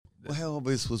Well, how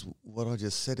obvious was what I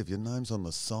just said? If your name's on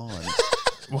the sign,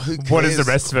 what does the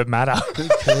rest of it matter? Who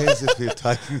cares if you're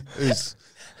taking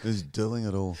who's doing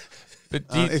it all? But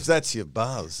if that's your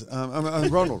buzz,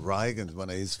 Ronald Reagan's one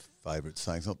of his favourite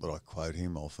sayings. Not that I quote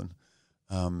him often,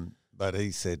 but he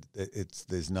said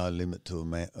there's no limit to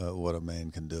what a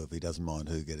man can do if he doesn't mind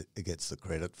who gets the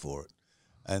credit for it,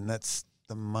 and that's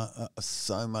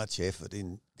so much effort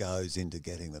goes into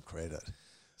getting the credit.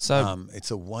 So it's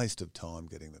a waste of time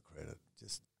getting the credit.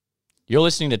 You're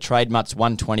listening to Trademutt's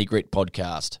 120 Grit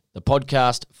podcast, the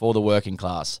podcast for the working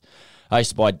class,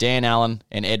 hosted by Dan Allen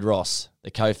and Ed Ross,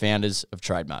 the co-founders of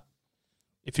Trademutt.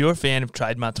 If you're a fan of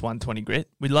Trademutt's 120 Grit,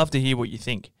 we'd love to hear what you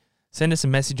think. Send us a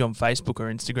message on Facebook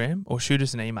or Instagram, or shoot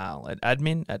us an email at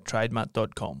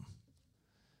admin@trademutt.com.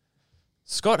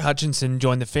 Scott Hutchinson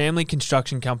joined the family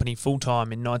construction company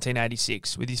full-time in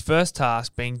 1986, with his first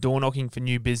task being door-knocking for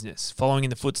new business, following in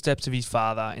the footsteps of his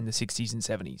father in the 60s and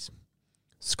 70s.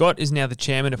 Scott is now the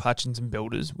chairman of Hutchinson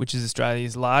Builders, which is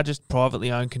Australia's largest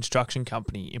privately owned construction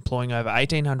company, employing over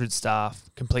 1,800 staff,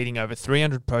 completing over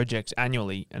 300 projects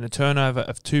annually, and a turnover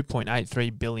of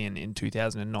 $2.83 billion in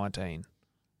 2019.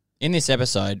 In this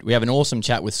episode, we have an awesome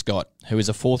chat with Scott, who is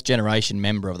a fourth-generation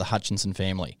member of the Hutchinson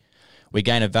family. We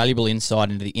gain a valuable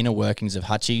insight into the inner workings of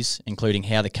Hutchies, including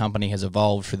how the company has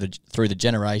evolved through the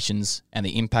generations and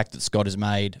the impact that Scott has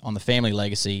made on the family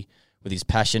legacy with his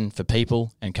passion for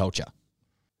people and culture.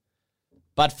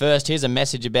 But first, here's a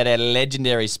message about our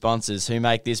legendary sponsors who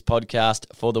make this podcast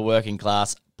for the working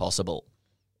class possible.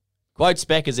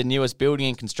 QuoteSpec is the newest building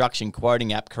and construction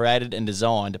quoting app created and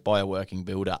designed by a working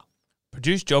builder.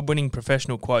 Produce job-winning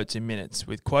professional quotes in minutes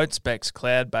with QuoteSpec's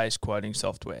cloud-based quoting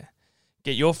software.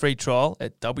 Get your free trial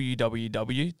at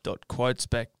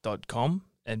www.quotespec.com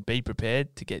and be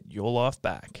prepared to get your life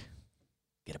back.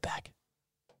 Get it back.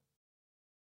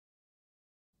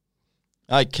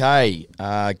 Okay,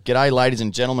 g'day ladies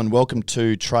and gentlemen, welcome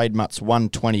to Trademutt's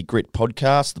 120 Grit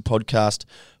podcast, the podcast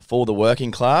for the working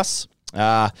class.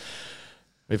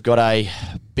 We've got a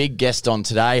big guest on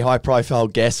today, high-profile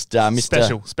guest,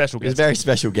 Special guest. A very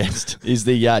special guest. He's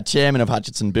the chairman of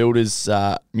Hutchinson Builders,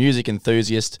 music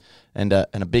enthusiast, and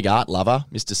a big art lover,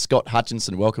 Mr. Scott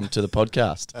Hutchinson. Welcome to the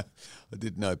podcast. I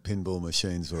didn't know pinball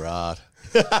machines were art.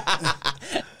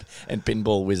 And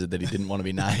pinball wizard that he didn't want to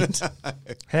be named.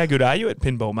 How good are you at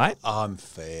pinball, mate? I'm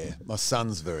fair. My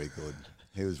son's very good.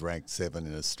 He was ranked 7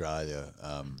 in Australia,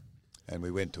 and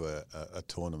we went to a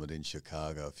tournament in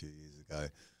Chicago a few years ago.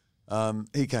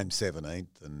 He came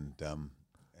 17th and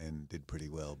did pretty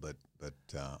well, but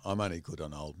I'm only good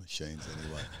on old machines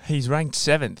anyway. He's ranked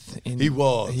 7th. He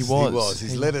was.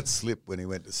 He's let it slip when he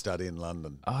went to study in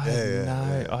London.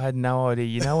 I had no idea.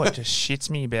 You know what just shits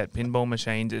me about pinball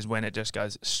machines is when it just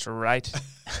goes straight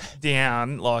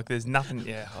down, like there's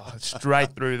nothing,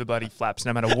 straight through the bloody flaps,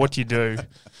 no matter what you do.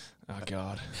 Oh,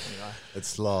 God. Anyway.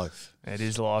 It's life. It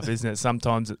is life, isn't it?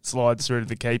 Sometimes it slides through to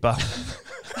the keeper.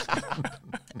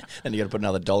 And you got to put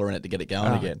another $1 in it to get it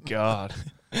going again. God.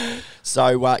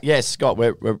 So, Scott,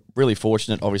 we're really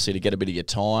fortunate, obviously, to get a bit of your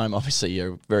time. Obviously,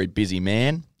 you're a very busy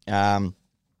man.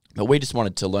 But we just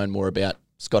wanted to learn more about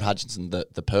Scott Hutchinson,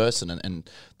 the person, and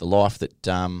the life that,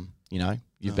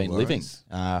 you've been living.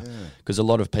 Because a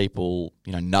lot of people,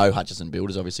 know Hutchinson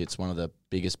Builders. Obviously, it's one of the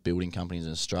biggest building companies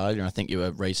in Australia. And I think you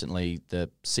were recently the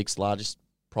 6th largest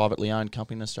privately owned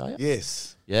company in Australia.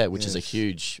 Yes. Yeah, which is a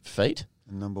huge feat.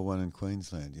 Number 1 in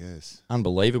Queensland, yes.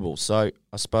 Unbelievable. So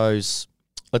I suppose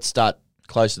let's start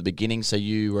close to the beginning. So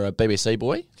you were a BBC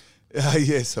boy?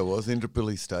 Yes, I was.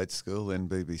 Indooroopilly State School, then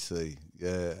BBC.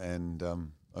 Yeah, and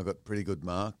I got pretty good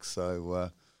marks.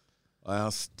 So I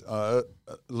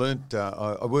worked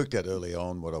out early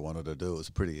on what I wanted to do. It was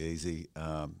pretty easy.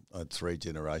 I had 3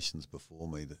 generations before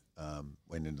me that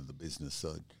went into the business. So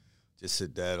I just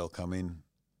said, Dad, I'll come in.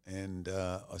 And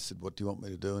I said, what do you want me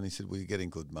to do? And he said, well, you're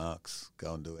getting good marks.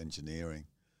 Go and do engineering,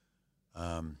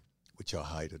 which I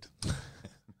hated.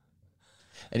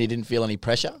 And you didn't feel any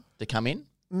pressure to come in?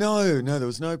 No, there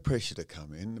was no pressure to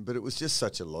come in, but it was just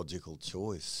such a logical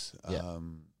choice. Yeah.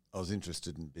 I was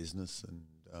interested in business,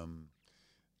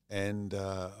 and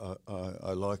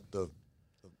I liked the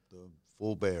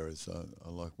forebearers. I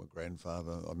liked my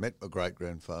grandfather. I met my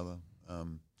great-grandfather.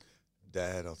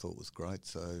 Dad, I thought was great,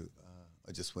 so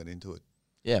I just went into it.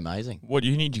 Yeah, amazing. What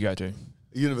uni did you go to?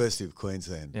 University of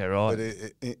Queensland. Yeah, right.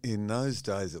 But in those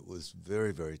days, it was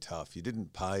very, very tough. You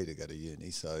didn't pay to go to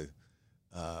uni, so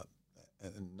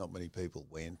and not many people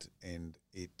went, and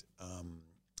they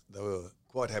were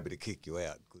quite happy to kick you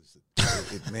out because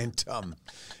it meant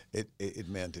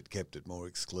it kept it more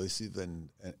exclusive,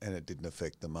 and it didn't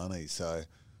affect the money. So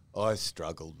I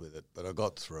struggled with it, but I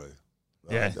got through.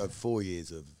 Yeah. I had 4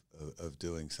 years of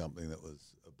doing something that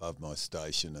was above my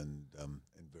station and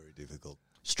very difficult.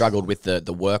 Struggled with the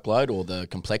workload or the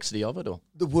complexity of it, or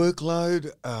The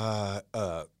workload,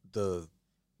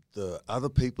 the other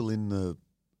people in the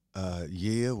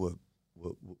year were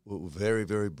very,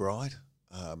 very bright,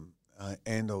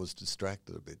 and I was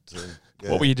distracted a bit too.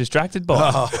 Yeah. What were you distracted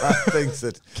by? Things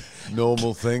that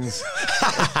normal things.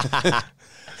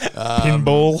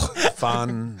 Pinball.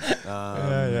 Fun,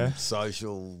 yeah.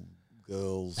 social,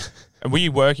 girls. And were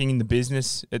you working in the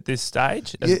business at this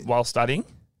stage while studying?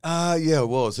 Yeah, I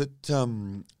was.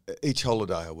 Each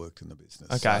holiday I worked in the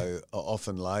business. Okay. So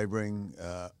often labouring.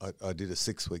 I did a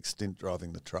 6-week stint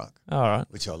driving the truck, All right.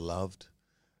 which I loved,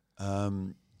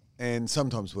 and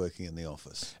sometimes working in the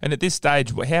office. And at this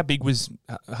stage, how big was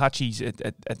Hutchies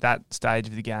at that stage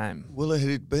of the game? Well, it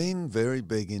had been very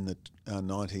big in the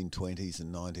 1920s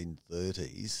and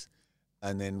 1930s,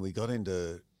 and then we got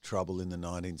into trouble in the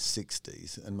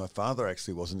 1960s, and my father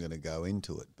actually wasn't going to go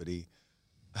into it, but he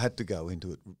had to go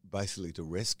into it basically to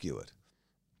rescue it.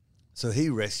 So he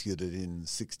rescued it in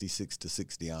 66 to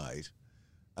 68,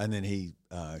 and then he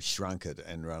shrunk it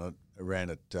and ran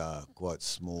it quite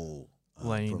small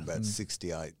Lean. from about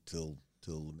 68 till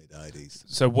the mid 80s.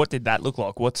 So what did that look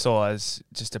like? What size?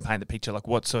 Just to paint the picture, like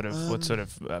what sort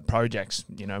of projects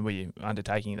were you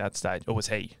undertaking at that stage, or was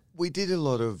he? We did a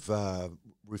lot of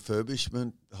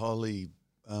refurbishment, highly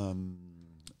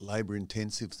labour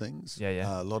intensive things.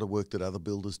 Yeah. A lot of work that other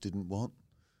builders didn't want.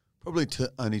 Probably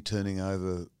only turning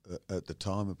over at the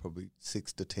time of probably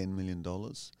 $6 to $10 million,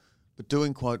 but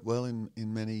doing quite well in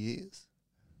many years,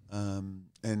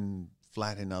 and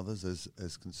flat in others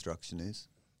as construction is.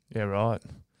 Yeah, right.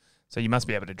 So you must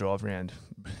be able to drive around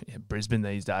Brisbane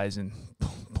these days and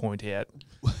point out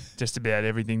just about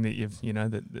everything that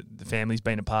that the family's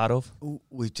been a part of.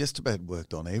 We just about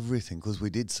worked on everything because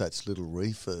we did such little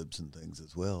refurbs and things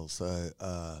as well. So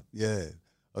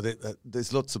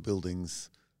there's lots of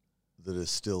buildings that are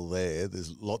still there.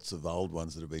 There's lots of old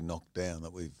ones that have been knocked down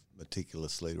that we've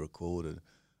meticulously recorded,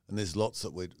 and there's lots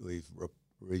that we've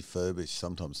refurbished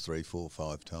sometimes 3, 4,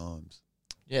 5 times.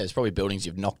 yeah, there's probably buildings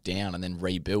you've knocked down and then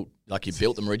rebuilt. Like you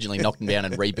built them originally, knocked them down,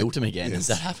 and rebuilt them again. Yes.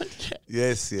 Has that happened? Yeah.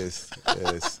 Yes. It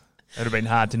would have been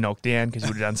hard to knock down because you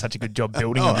would have done such a good job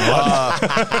building them.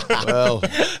 Well,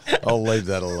 I'll leave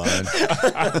that alone.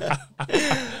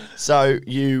 So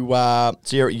you're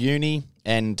at uni,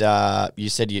 and you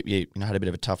said you had a bit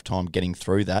of a tough time getting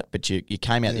through that, but you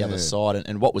came out the other side.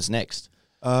 And what was next?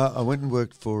 I went and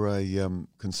worked for a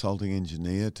consulting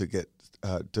engineer to get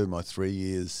do my 3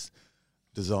 years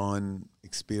design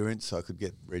experience, so I could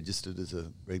get registered as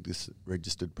a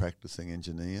registered practicing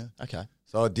engineer. Okay.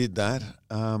 So I did that,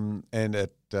 and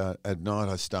at night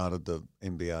I started the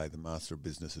MBA, the Master of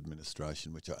Business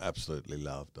Administration, which I absolutely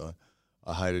loved.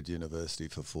 I hated university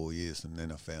for 4 years, and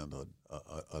then I found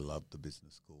I loved the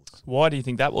business course. Why do you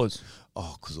think that was?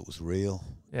 Oh, because it was real.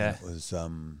 Yeah. It was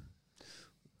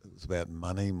about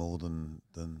money more than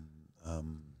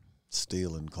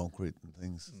steel and concrete and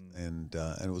things, and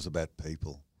it was about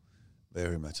people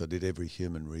very much. I did every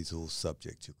human resource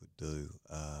subject you could do.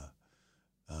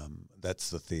 That's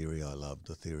the theory I loved,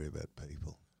 the theory about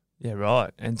people. Yeah,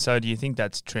 right. And so do you think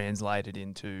that's translated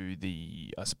into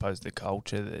the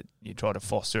culture that you try to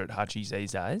foster at Hutchies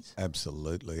these days?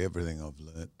 Absolutely. Everything I've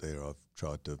learnt there I've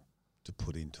tried to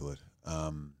put into it.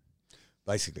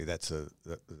 Basically that's a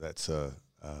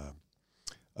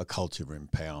culture of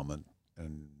empowerment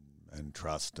and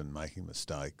trust and making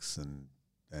mistakes and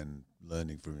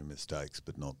learning from your mistakes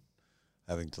but not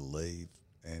having to leave.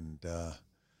 And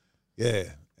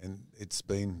and it's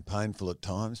been painful at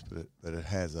times, but it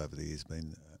has over the years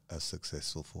been a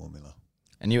successful formula.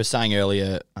 And you were saying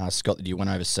earlier, Scott, that you went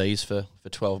overseas for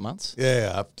 12 months?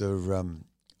 Yeah, after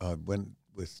I went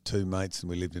with 2 mates and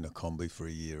we lived in a combi for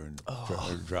a year and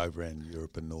drove around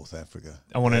Europe and North Africa.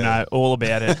 I want to know all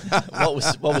about it. What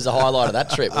was the highlight of that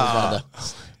trip? What was one of the...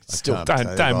 Still,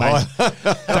 don't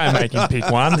make him pick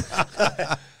one.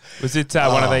 Was it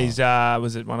one of these?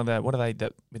 Was it one of the? What are they?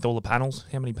 With all the panels?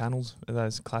 How many panels are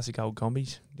those classic old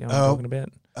combis? You know what I'm talking about?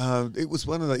 It was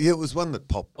one of the. Yeah, it was one that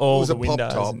popped. All it was the a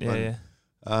windows. pop top. Yeah.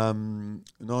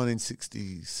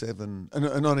 1967.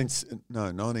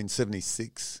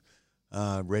 1976.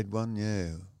 Red one. Yeah,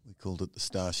 we called it the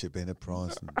Starship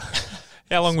Enterprise. And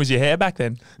How long was your hair back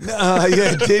then? yeah,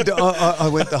 it did. I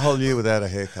went the whole year without a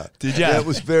haircut. Did you? Yeah, it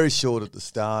was very short at the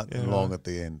start and long at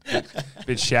the end.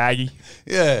 Bit shaggy.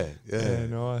 Yeah,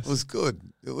 nice. It was good.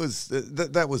 It was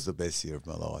that was the best year of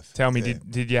my life. Tell me,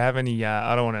 did you have any?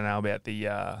 I don't want to know about the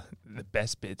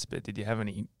best bits, but did you have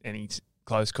any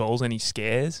close calls? Any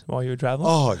scares while you were travelling?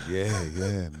 Oh,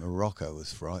 yeah. Morocco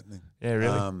was frightening. Yeah,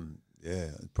 really?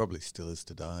 Yeah, it probably still is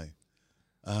today.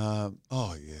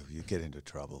 You get into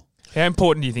trouble. How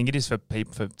important do you think it is for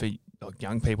people, for like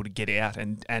young people to get out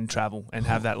and travel and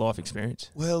have that life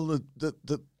experience? Well,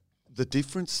 the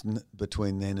difference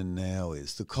between then and now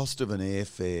is the cost of an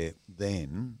airfare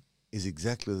then is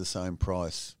exactly the same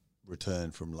price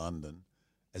return from London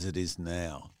as it is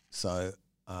now. So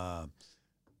that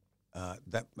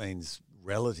means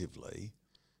relatively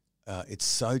it's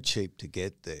so cheap to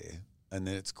get there, and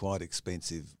then it's quite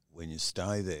expensive when you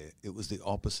stay there. It was the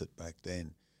opposite back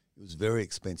then. It was very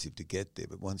expensive to get there,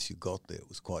 but once you got there, it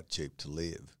was quite cheap to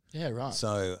live. Yeah, right.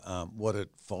 So what it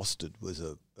fostered was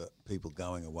people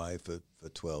going away for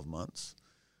 12 months.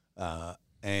 But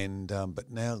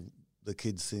now the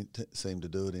kids seem to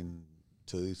do it in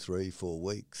 2, 3, 4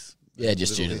 weeks. Yeah,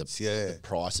 just due to the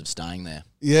price of staying there.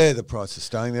 Yeah, the price of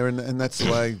staying there, and that's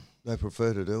the way they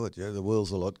prefer to do it. Yeah, the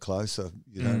world's a lot closer.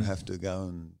 You don't have to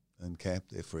go and camp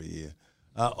there for a year.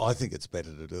 I think it's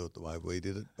better to do it the way we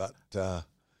did it, but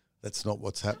that's not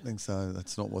what's happening, so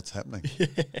that's not what's happening.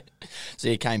 So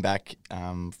you came back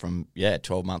from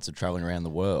 12 months of travelling around the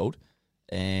world,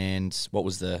 and what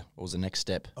was the next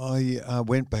step? I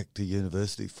went back to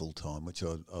university full time, which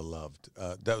I loved.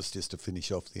 That was just to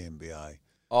finish off the MBA.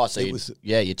 Oh, so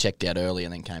you checked out early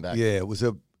and then came back. Yeah, it was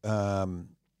a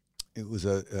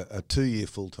 2-year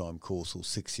full time course or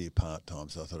 6-year part time.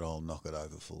 So I thought I'll knock it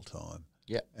over full time.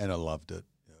 Yeah, and I loved it.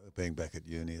 Being back at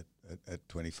uni at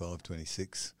 25,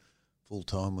 26, full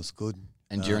time was good.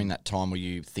 And during that time, were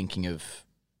you thinking of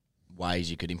ways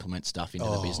you could implement stuff into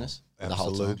the business?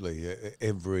 Absolutely. Yeah.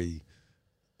 Every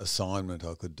assignment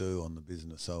I could do on the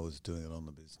business, I was doing it on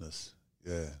the business.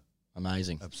 Yeah.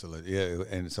 Amazing. Absolutely. Yeah.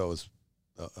 And so I was,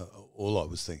 all I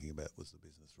was thinking about was the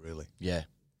business, really. Yeah.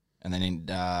 And then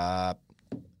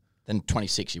then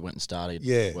 26, you went and started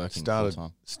working full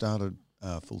time. Started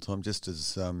full time just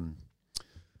as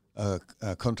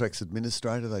contracts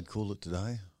administrator, they'd call it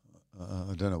today.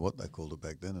 I don't know what they called it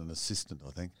back then, an assistant,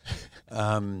 I think.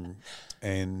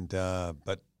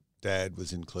 But Dad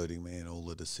was including me in all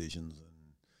the decisions,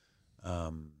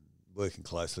 and working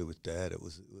closely with Dad, it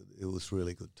was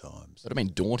really good times. But I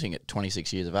mean, daunting at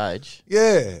 26 years of age.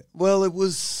 Yeah, well, it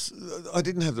was. I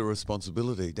didn't have the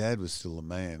responsibility. Dad was still a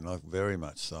man, like very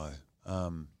much so.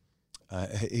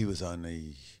 He was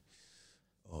only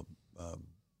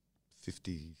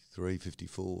 53,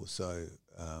 54, so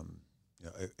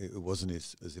it wasn't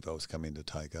as if I was coming to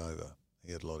take over.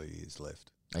 He had a lot of years left.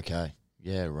 Okay,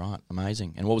 yeah, right,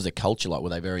 amazing. And what was the culture like? Were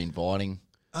they very inviting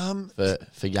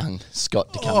for young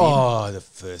Scott to come in? Oh, the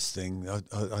first thing, I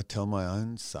tell my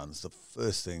own sons, the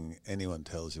first thing anyone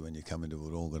tells you when you come into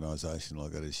an organisation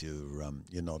like that is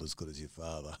you're not as good as your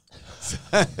father.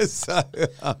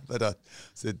 But I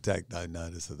said, take no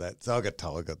notice of that. So I got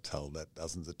told that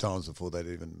dozens of times before they'd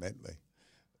even met me.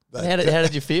 How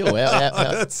did you feel?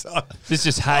 This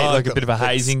just like a bit of a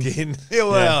hazing. Skin. Yeah,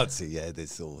 well, there's a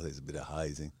bit of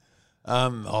hazing.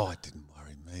 It didn't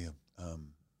worry me.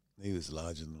 He was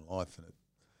larger than life, and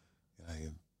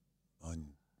I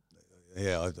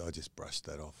just brushed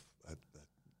that off. That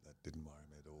didn't worry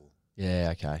me at all.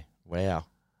 Yeah. Okay. Wow.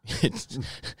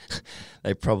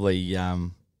 They probably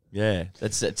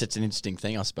that's an interesting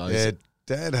thing, I suppose. Yeah,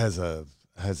 Dad has a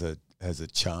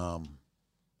charm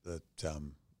that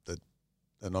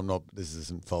and I'm not. This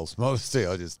isn't false modesty.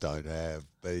 I just don't have.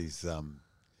 But he's So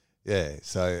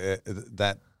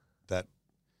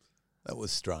that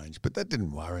was strange, but that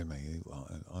didn't worry me.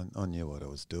 I knew what I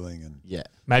was doing, and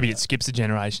maybe it skips a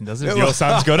generation, does it? If your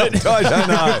son's got it, I don't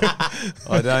know.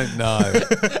 I don't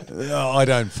know. I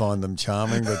don't find them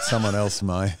charming, but someone else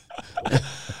may.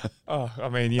 Oh, I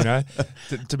mean, to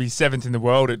be 7th in the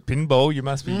world at pinball,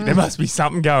 there must be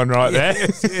something going right there.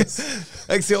 Yes.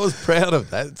 Actually, I was proud of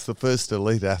that. It's the first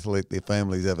elite athlete their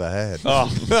family's ever had.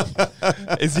 Oh,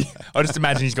 I just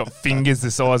imagine he's got fingers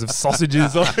the size of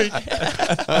sausages.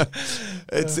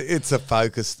 It's a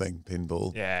focus thing,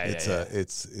 pinball. Yeah,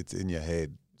 it's in your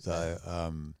head. So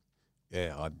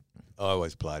I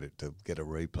always played it to get a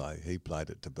replay. He played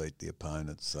it to beat the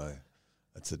opponent. So.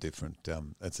 That's a different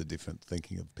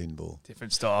thinking of pinball.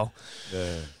 Different style.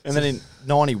 Yeah. And then in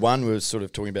 91, we were sort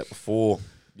of talking about before,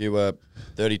 you were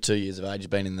 32 years of age, you've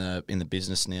been in the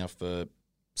business now for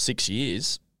 6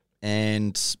 years,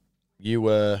 and you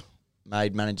were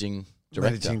made managing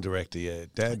director. Managing director, yeah.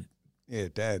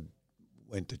 Dad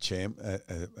went to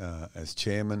as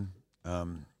chairman.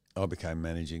 I became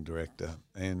managing director,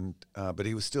 and but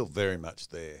he was still very much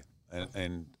there,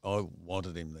 and I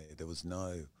wanted him there. There was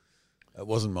no. It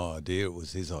wasn't my idea; it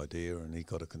was his idea, and he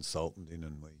got a consultant in,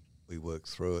 and we worked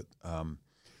through it.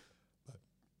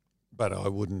 But I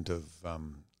wouldn't have.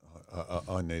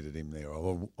 I needed him there.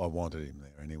 I wanted him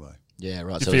there anyway. Yeah,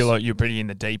 right. Do So you feel like you're pretty in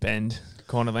the deep end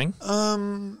kind of thing?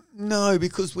 No,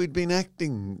 because we'd been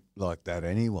acting like that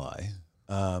anyway.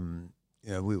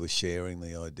 We were sharing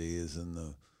the ideas and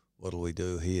the what'll we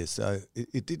do here. So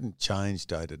it didn't change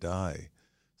day to day.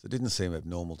 So it didn't seem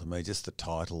abnormal to me. Just the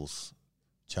titles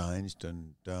changed,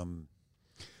 and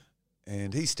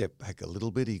he stepped back a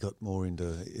little bit. He got more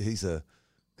into. He's a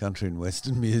country and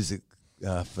western music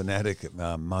fanatic at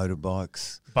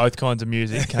motorbikes. Both kinds of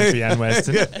music, country and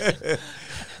western.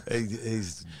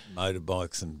 He's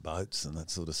motorbikes and boats and that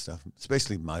sort of stuff,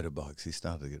 especially motorbikes. He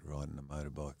started to get riding the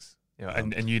motorbikes. Yeah,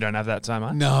 and you don't have that so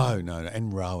much? No,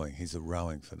 and rowing. He's a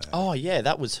rowing fanatic. Oh yeah,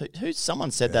 that was who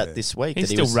someone said that this week. He's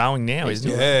that still rowing now, isn't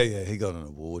he? Yeah, he got an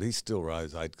award. He still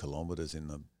rows 8 kilometres in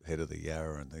the head of the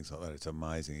Yarra and things like that. It's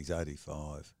amazing. He's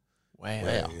 85. Wow.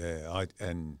 Yeah.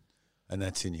 And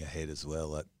that's in your head as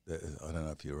well. I don't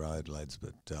know if you rode, lads,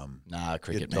 but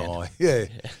cricket you man. die. Yeah,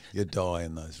 you die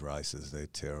in those races. They're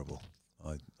terrible.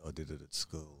 I did it at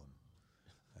school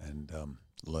and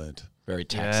learnt. Very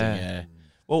taxing. Yeah.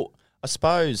 Well, I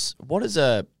suppose what is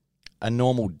a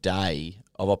normal day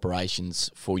of operations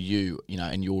for you?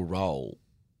 In your role.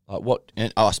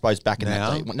 I suppose back in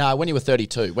that day. No, when you were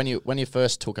 32, when you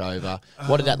first took over,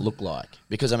 what did that look like?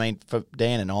 Because for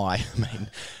Dan and I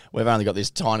we've only got this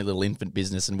tiny little infant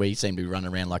business, and we seem to be running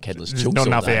around like headless chooks. Not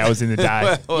enough hours in the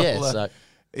day. So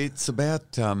it's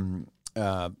about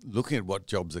looking at what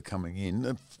jobs are coming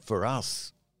in. For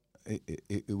us,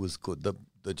 it was good.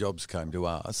 The jobs came to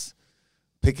us,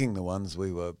 picking the ones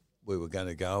we were going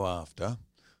to go after,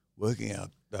 working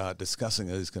out, discussing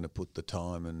who's going to put the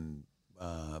time and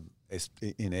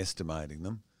in estimating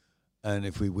them, and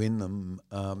if we win them,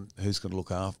 who's going to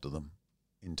look after them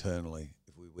internally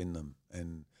if we win them,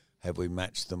 and have we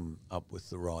matched them up with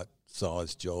the right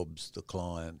size jobs, the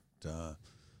client, the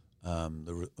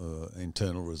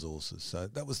internal resources. So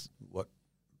that was what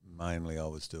mainly I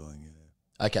was doing.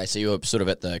 Yeah. Okay, so you were sort of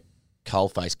at the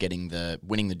coalface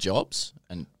winning the jobs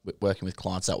and working with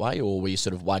clients that way, or were you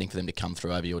sort of waiting for them to come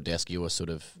through over your desk? You were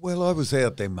sort of... Well, I was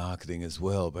out there marketing as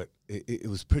well, but it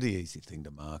was a pretty easy thing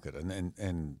to market. And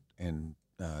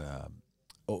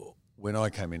when I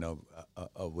came in,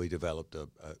 we developed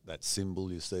that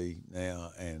symbol you see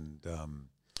now, and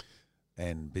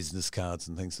business cards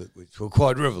and things which were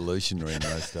quite revolutionary in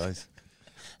those days.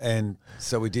 And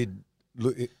so we did...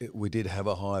 Look, we did have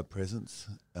a higher presence.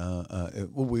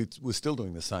 We're still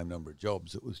doing the same number of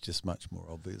jobs. It was just much more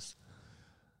obvious.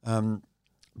 But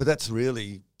that's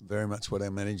really very much what our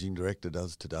managing director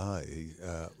does today.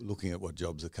 Looking at what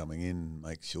jobs are coming in,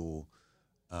 make sure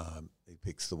he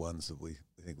picks the ones that we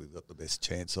think we've got the best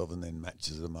chance of, and then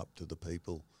matches them up to the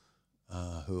people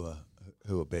who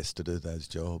are best to do those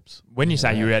jobs. When you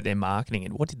say you were out there marketing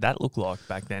it, what did that look like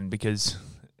back then? Because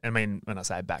when I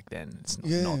say back then, it's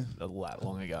not that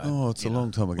long ago. Oh, it's a long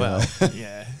time ago. Well,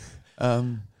 yeah.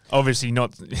 Obviously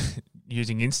not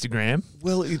using Instagram.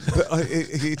 Well,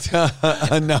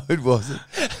 no, it wasn't.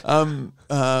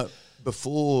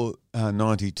 Before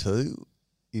 92,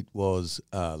 it was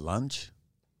lunch,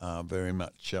 very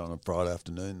much on a Friday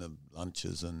afternoon, the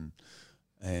lunches and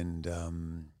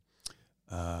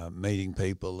meeting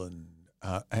people. And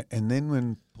then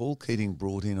when Paul Keating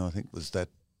brought in, I think, was that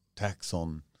tax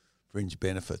on fringe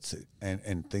benefits,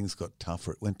 and things got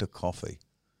tougher. It went to coffee.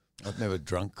 I've never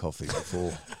drunk coffee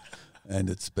before, and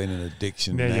it's been an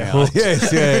addiction now.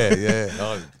 Yes, yeah.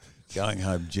 I'm going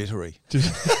home jittery.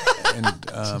 And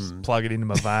just plug it into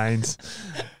my veins.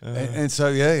 And so,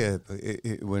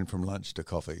 it went from lunch to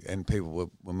coffee, and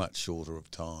people were much shorter of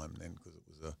time then because it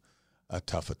was a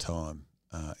tougher time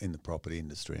in the property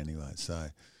industry anyway. So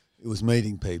it was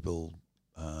meeting people,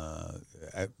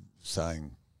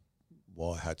 saying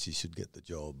why Hutchie should get the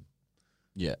job,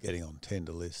 getting on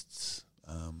tender lists.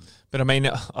 But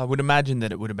I would imagine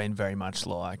that it would have been very much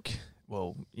like,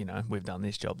 well, we've done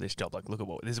this job. Like, look at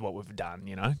this is what we've done.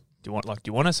 Do you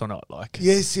want us or not? Like,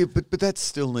 yes, but that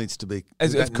still needs to be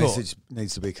that message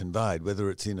needs to be conveyed, whether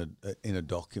it's in a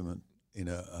document, in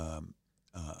a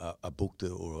book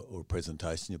or a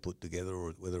presentation you put together,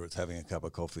 or whether it's having a cup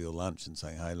of coffee or lunch and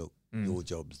saying, hey, look, your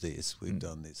job's this. We've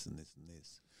done this and this and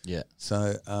this. Yeah.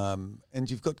 So, and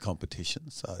you've got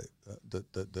competition, so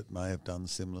that may have done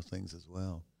similar things as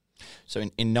well. So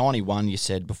in 91, you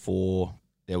said before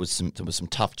there was some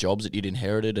tough jobs that you'd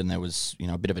inherited, and there was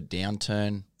a bit of a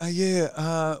downturn.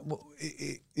 Well,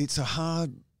 it's a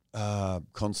hard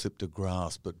concept to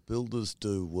grasp, but builders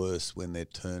do worse when their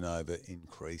turnover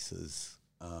increases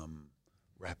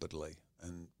rapidly,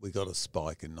 and we got a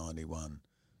spike in 91.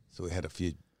 So we had a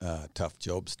few tough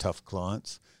jobs, tough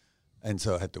clients, and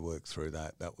so I had to work through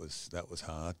that. That was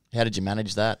hard. How did you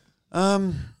manage that?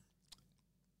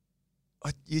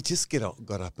 You just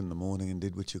got up in the morning and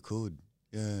did what you could.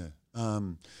 Yeah.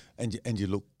 And you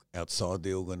look outside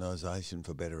the organisation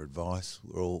for better advice.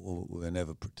 We're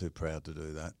never too proud to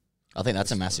do that. I think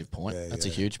that's a massive point. Yeah, that's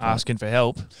yeah. a huge point. Asking for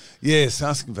help. Yes,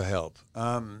 asking for help.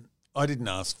 I didn't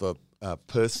ask for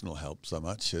personal help so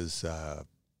much as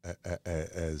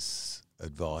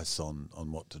advice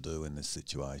on what to do in this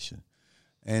situation.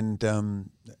 And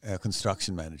our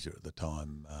construction manager at the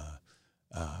time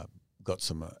got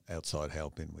some outside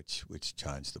help in, which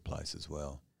changed the place as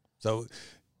well. So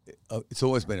it's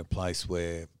always been a place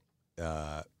where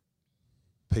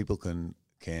people can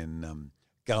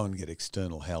go and get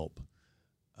external help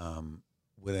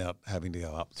without having to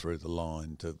go up through the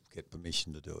line to get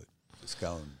permission to do it. Just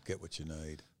go and get what you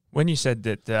need. When you said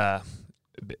that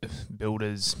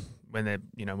builders, when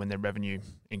their revenue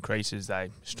increases, they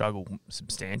struggle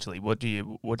substantially. What do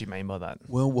you mean by that?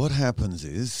 Well, what happens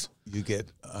is you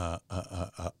get a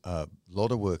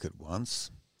lot of work at once.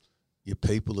 Your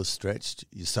people are stretched,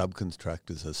 your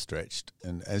subcontractors are stretched,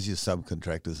 and as your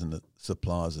subcontractors and the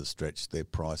suppliers are stretched, their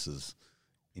prices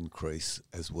increase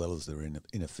as well as their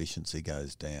inefficiency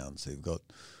goes down. So you've got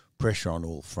pressure on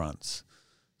all fronts.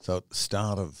 So at the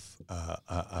start of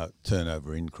a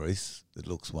turnover increase, it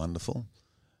looks wonderful,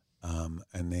 and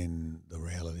then the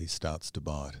reality starts to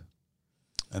bite.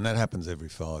 And that happens every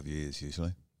 5 years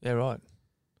usually. Yeah, right.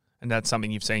 And that's something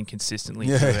you've seen consistently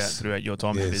Yes. throughout your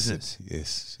time in business.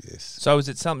 Yes. So is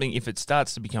it something, if it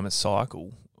starts to become a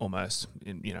cycle almost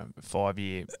in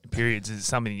 5-year periods, is it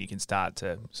something you can start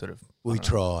to sort of... We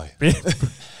try.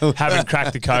 Haven't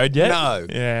cracked the code yet? No.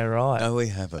 Yeah, right. No, we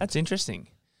haven't. That's interesting.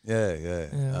 Yeah.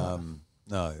 Yeah.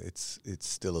 No, it's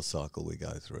still a cycle we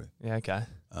go through. Yeah, okay.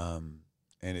 And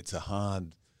it's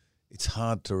hard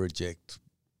to reject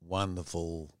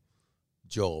wonderful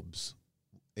jobs,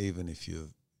 even if you're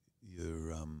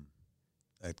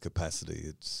at capacity.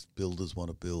 It's builders want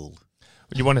to build.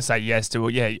 You want to say yes to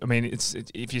it, yeah. I mean, it's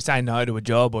if you say no to a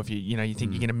job, or if you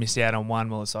think you're going to miss out on one,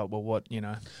 well, it's like, well, what.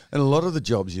 And a lot of the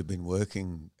jobs you've been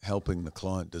working, helping the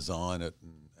client design it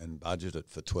and budget it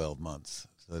for 12 months.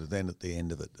 So then at the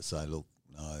end of it to say, look,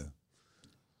 no,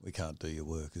 we can't do your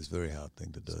work is a very hard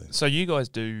thing to do. So you guys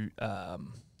do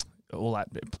all that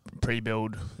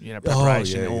pre-build,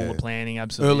 preparation, all the planning,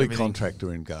 absolutely Early everything.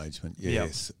 contractor engagement,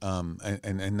 yes.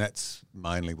 And that's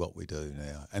mainly what we do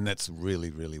now. And that's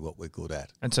really, really what we're good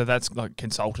at. And so that's like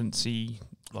consultancy,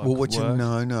 like Well, work?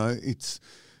 No, it's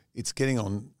getting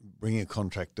on, bringing a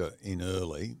contractor in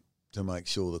early to make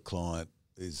sure the client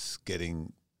is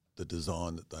getting the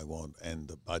design that they want and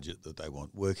the budget that they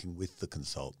want, working with the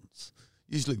consultants,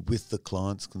 usually with the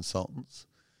client's consultants,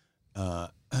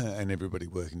 and everybody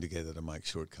working together to make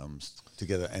sure it comes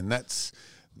together. And that's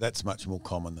much more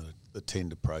common than the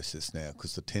tender process now,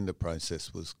 because the tender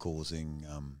process was causing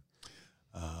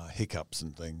hiccups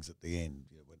and things at the end.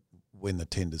 When the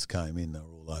tenders came in, they were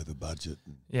all over budget.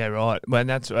 Yeah, right. Well, and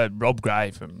that's Rob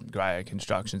Gray from Gray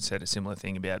Construction said a similar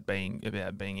thing about being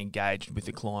engaged with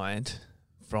the client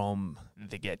from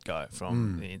the get-go,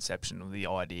 from the inception of the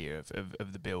idea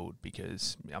of the build,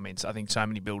 because, I think so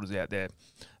many builders out there,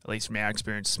 at least from our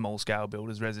experience, small-scale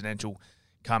builders, residential,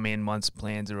 come in once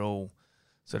plans are all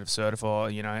sort of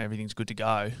certified, everything's good to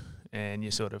go, and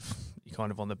you're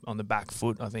kind of on the back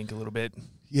foot, I think, a little bit.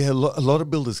 Yeah, a lot of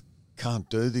builders can't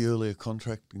do the earlier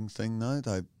contracting thing, though.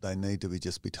 They need to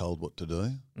just be told what to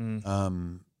do.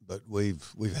 But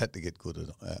we've had to get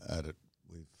good at it.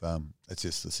 It's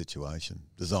just the situation,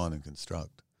 design and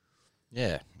construct.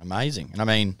 Yeah, amazing.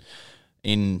 And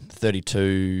in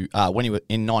 32, when you were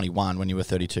in 91, when you were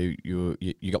 32,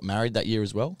 you got married that year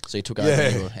as well. So you took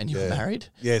over and you were married.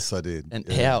 Yes, I did.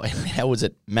 And how was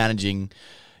it managing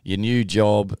your new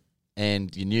job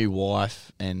and your new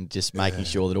wife and just making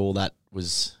sure that all that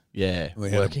was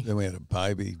working? Then we had a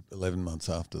baby 11 months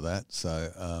after that.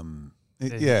 So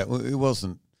it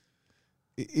wasn't.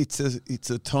 It's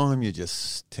a time you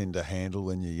just tend to handle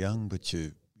when you're young, but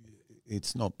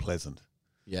it's not pleasant.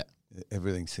 Yeah.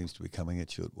 Everything seems to be coming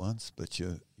at you at once, but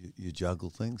you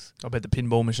juggle things. I bet the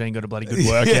pinball machine got a bloody good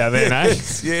workout then, eh?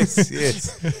 Yes.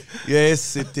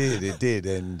 Yes, it did.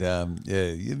 And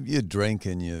you drink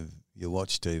and you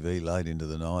watch TV late into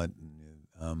the night.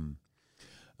 And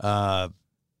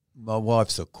my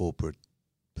wife's a corporate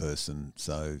person,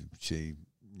 so she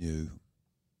knew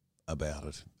about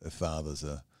it. Her father's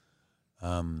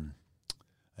an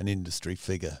industry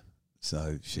figure,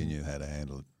 so she knew how to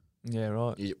handle it. Yeah,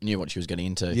 right. You knew what she was getting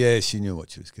into. Yeah, she knew what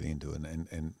she was getting into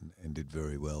and did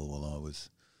very well while I was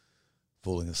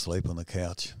falling asleep on the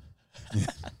couch.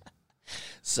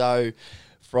 So,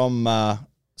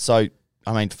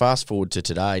 fast forward to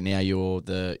today. Now you're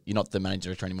not the managing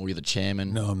director anymore. You're the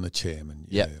chairman. No, I'm the chairman.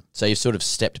 Yeah. So you've sort of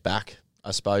stepped back,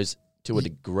 I suppose, to a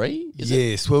degree.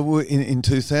 Yes. Well, in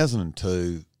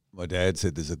 2002, my dad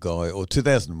said there's a guy, or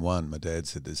 2001, my dad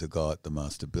said there's a guy at the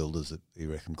Master Builders that he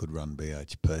reckoned could run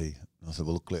BHP. And I said,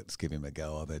 well, look, let's give him a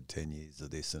go. I've had 10 years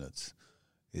of this, and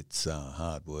it's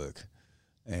hard work,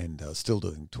 and I was still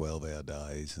doing 12-hour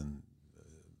days and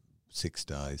 6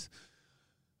 days.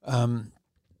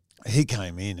 He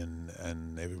came in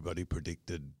and everybody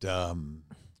predicted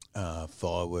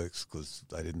fireworks because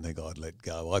they didn't think I'd let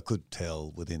go. I could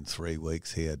tell within 3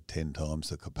 weeks he had 10 times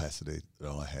the capacity that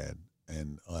I had,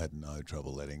 and I had no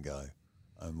trouble letting go.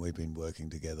 And we've been working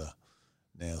together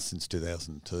now since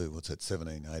 2002. What's that,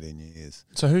 17, 18 years.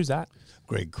 So who's that?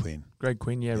 Greg Quinn. Greg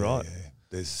Quinn, right.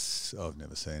 Yeah. I've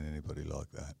never seen anybody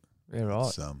like that. Yeah, right.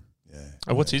 It's,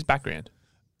 What's his background?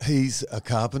 He's a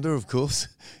carpenter, of course.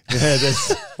 Yeah,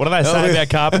 that's What do they say about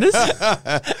carpenters?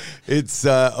 It's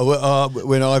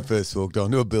when I first walked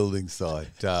onto a building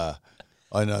site, I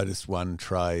noticed one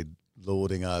trade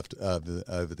lording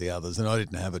over the others, and I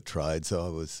didn't have a trade, so I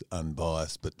was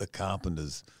unbiased. But the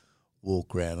carpenters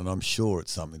walk around, and I'm sure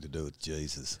it's something to do with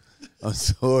Jesus. I'm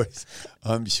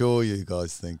sure you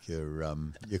guys think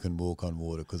you can walk on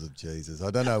water because of Jesus.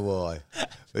 I don't know why,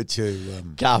 but you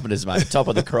carpenters, mate, top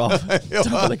of the crop, top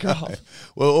of the crop.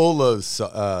 Well, all those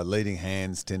leading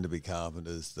hands tend to be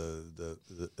carpenters.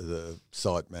 The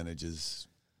site managers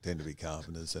tend to be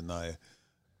carpenters, and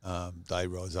they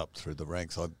rise up through the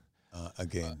ranks. I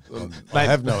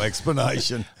have no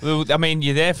explanation. Well, I mean,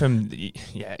 you're there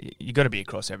you got to be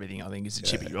across everything, I think, as a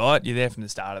chippy, right? You're there from the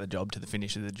start of the job to the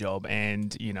finish of the job,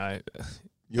 and,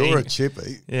 You're a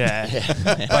chippy.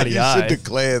 Yeah. Bloody You should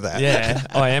declare that. Yeah,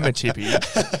 I am a chippy.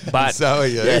 But so are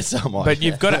you. Yeah, so am I. But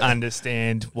you've got to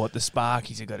understand what the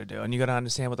sparkies have got to do, and you've got to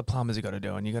understand what the plumbers have got to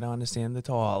do, and you've got to understand the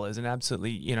tilers, and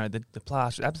absolutely, the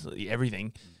plaster, absolutely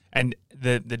everything. And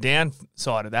the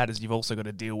downside of that is you've also got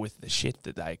to deal with the shit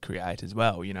that they create as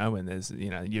well, and there's,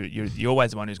 you're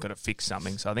always the one who's got to fix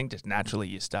something. So I think just naturally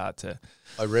you start to...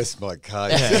 I rest my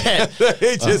case. Yeah.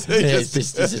 he just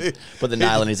put the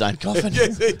nail in his own coffin.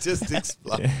 He just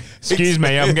explained. Yeah. Excuse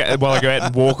me, while I go out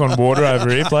and walk on water over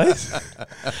here, please.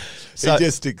 So, he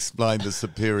just explained the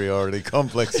superiority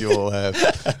complex you all have.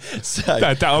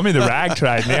 I'm in the rag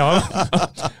trade now.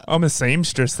 I'm a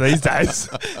seamstress these days.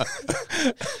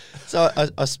 So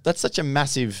that's such a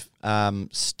massive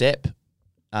step,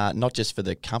 not just for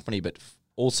the company, but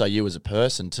also you as a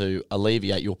person to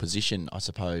alleviate your position, I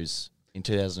suppose, in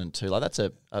 2002. Like that's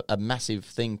a massive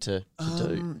thing to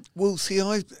do. Well, see,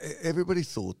 everybody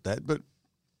thought that, but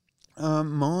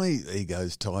my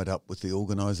ego's tied up with the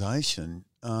organisation.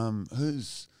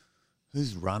 Who's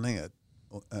running it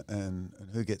and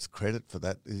who gets credit for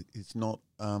that is not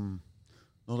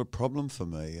a problem for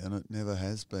me, and it never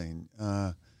has been.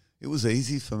 It was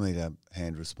easy for me to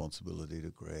hand responsibility to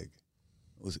Greg.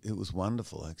 It was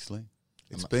wonderful, actually.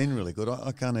 It's been really good.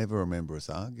 I can't ever remember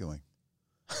us arguing.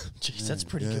 Jeez, that's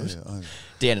pretty good. Yeah,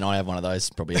 Dan and I have one of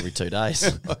those probably every 2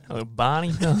 days. Oh, Barney,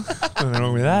 nothing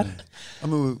wrong with that. I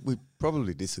mean, we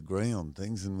probably disagree on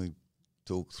things and we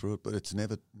talk through it, but it's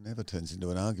never turns into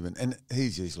an argument. And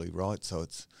he's usually right, so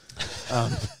it's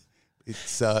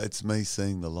me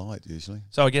seeing the light usually.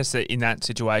 So I guess that in that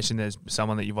situation, there's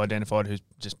someone that you've identified who's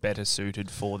just better suited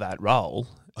for that role.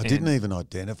 I didn't even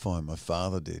identify him. My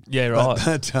father did. Yeah, right.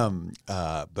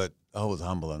 But I was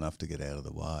humble enough to get out of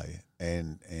the way,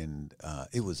 and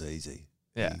it was easy.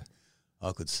 Yeah,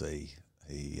 I could see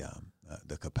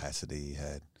the capacity he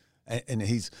had, and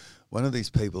he's one of these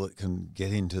people that can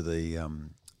get into the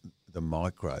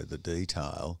micro, the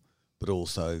detail, but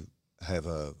also have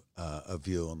a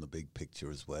view on the big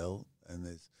picture as well. And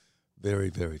there's very,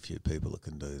 very few people that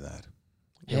can do that.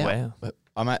 Yeah, wow. But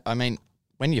I mean,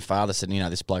 when your father said,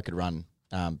 this bloke could run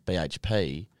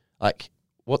BHP, like,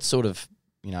 what sort of,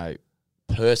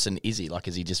 person is he? Like,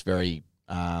 is he just very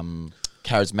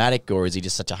charismatic, or is he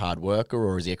just such a hard worker,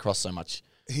 or is he across so much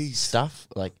stuff?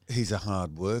 Like, he's a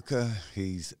hard worker.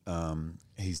 He's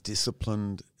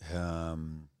disciplined.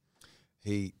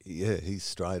 He's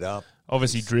straight up.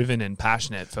 Obviously driven and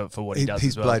passionate for what he does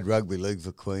He's as well. played rugby league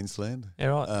for Queensland. Yeah,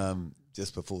 right.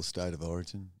 Just before State of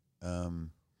Origin.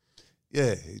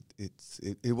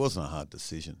 It wasn't a hard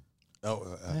decision.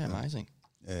 Amazing.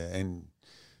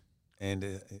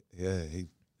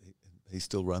 He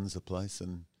still runs the place,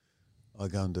 and I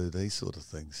go and do these sort of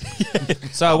things.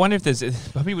 So I wonder if there's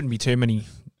probably wouldn't be too many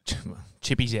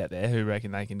chippies out there who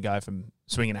reckon they can go from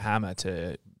swinging a hammer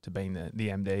to being the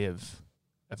MD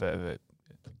of a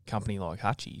company like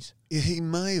Hutchies. Yeah, he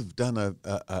may have done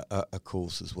a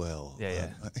course as well.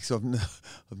 Yeah. Actually,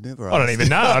 I've never. I don't asked even him.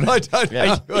 know. I don't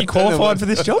know. Are you qualified for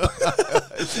this job?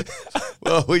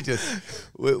 Well,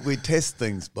 we test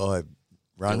things by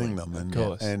running them, and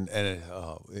course. and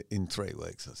in 3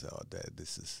 weeks I said, "Oh, Dad,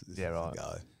 this is right. the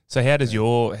go." So how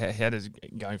does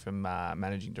going from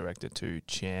managing director to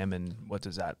chairman? What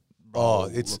does that role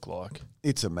look like?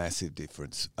 It's a massive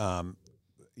difference.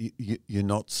 You're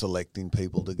not selecting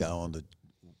people to go on to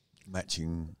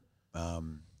matching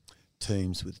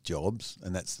teams with jobs,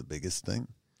 and that's the biggest thing.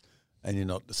 And you're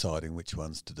not deciding which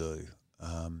ones to do.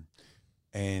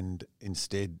 And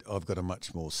instead, I've got a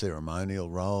much more ceremonial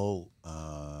role,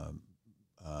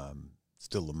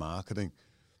 still the marketing,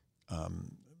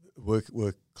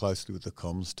 work closely with the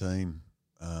comms team,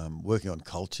 working on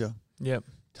culture. Yep.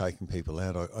 Taking people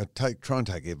out. I try and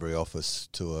take every office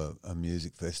to a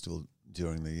music festival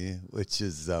during the year, which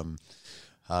is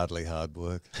hardly hard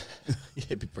work. Yeah,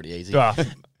 it'd be pretty easy.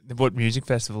 What music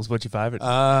festivals? What's your favourite?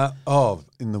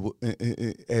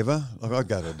 Ever. Like I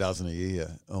go to a dozen a year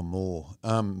or more.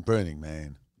 Burning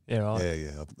Man. Yeah, right.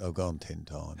 Yeah. I've gone 10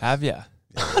 times. Have you? Yeah.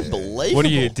 Unbelievable. What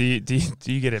do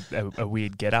you get a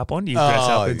weird get up on? Do you dress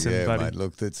up in some bloody... mate.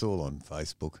 Look, it's all on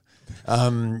Facebook.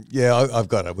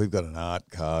 We've got an art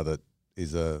car that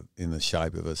is in the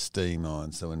shape of a steam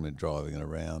iron. So when we're driving it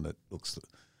around, it looks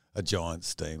a giant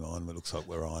steam iron. It looks like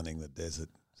we're ironing the desert.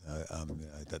 So,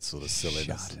 that sort of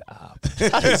silliness. Shut up.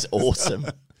 That is awesome.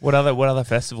 What other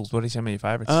festivals? What are some of your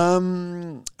favourites?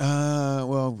 I've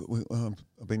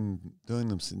been doing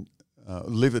them since.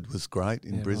 Livid was great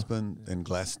in Brisbane, then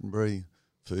Glastonbury,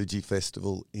 Fuji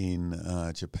Festival in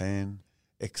Japan,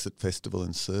 Exit Festival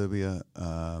in Serbia.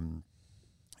 I've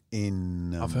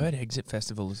heard Exit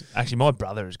Festival is actually my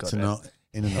brother has got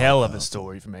in a hell of a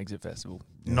story from Exit Festival.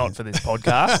 Yeah. Not for this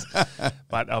podcast,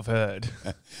 but I've heard.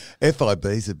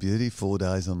 FIB's a beauty. 4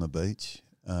 days on the beach.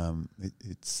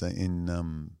 It's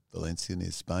in Valencia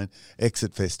near Spain.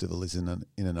 Exit Festival is in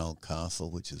an old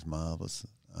castle, which is marvellous.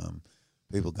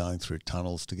 People going through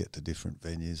tunnels to get to different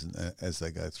venues, and as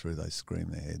they go through, they scream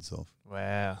their heads off.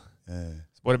 Wow. Yeah.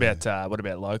 What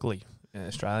about locally in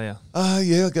Australia?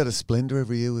 I go to Splendour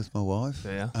every year with my wife.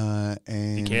 Yeah.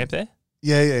 And you camp there?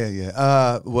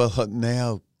 Yeah. Well,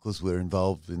 now because we're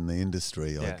involved in the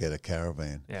industry, I get a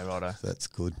caravan. Yeah, righto. So that's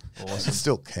good. Awesome. It's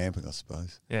still camping, I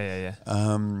suppose. Yeah.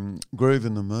 Groove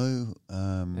in the Moo.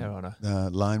 Righto.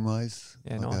 Laneways.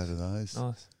 Yeah, I nice. go to those.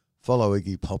 Nice. Follow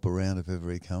Iggy Pop around if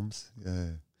ever he comes. Yeah.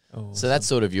 Oh, so that's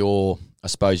sort of your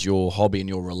hobby and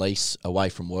your release away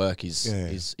from work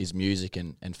is music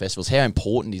and festivals. How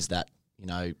important is that,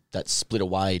 that split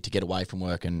away to get away from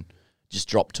work and just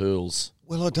drop tools?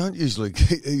 Well, I don't usually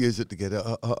use it to get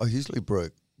out. I usually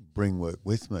bring work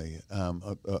with me. I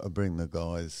bring the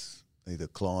guys, either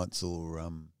clients or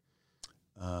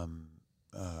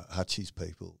Hutchies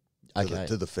people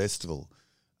to the festival.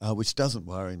 Which doesn't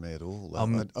worry me at all.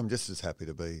 I'm just as happy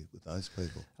to be with those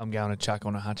people. I'm going to chuck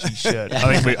on a Hutchie shirt.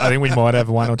 I think we might have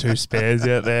one or two spares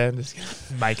out there. I'm just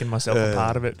making myself a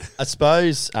part of it. I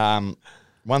suppose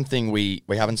one thing we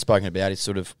haven't spoken about is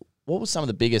sort of what were some of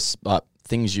the biggest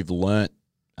things you've learnt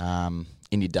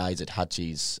in your days at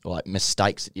Hutchies, or like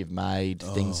mistakes that you've made,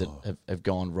 things that have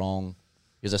gone wrong?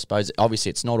 Because I suppose obviously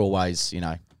it's not always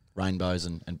rainbows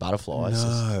and butterflies.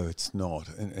 No, it's not,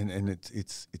 and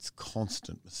it's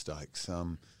constant mistakes.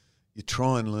 You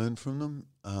try and learn from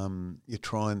them. You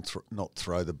try and not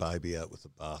throw the baby out with the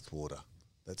bathwater.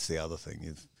 That's the other thing.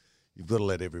 You've got to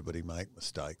let everybody make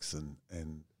mistakes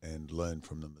and learn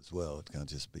from them as well. It can't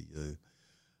just be you.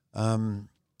 And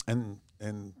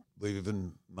we've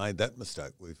even made that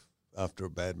mistake. After a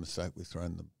bad mistake, we've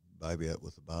thrown the baby out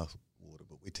with the bathwater,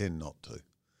 but we tend not to.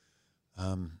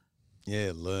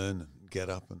 Learn and get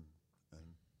up and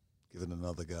give it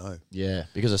another go. Yeah,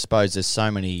 because I suppose there's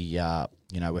so many,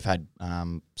 we've had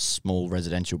small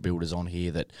residential builders on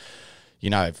here that,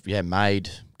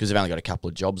 because they've only got a couple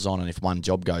of jobs on, and if one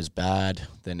job goes bad,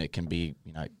 then it can be,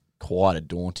 quite a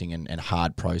daunting and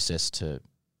hard process to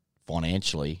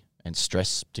financially and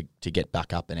stress to get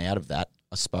back up and out of that.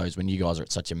 I suppose when you guys are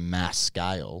at such a mass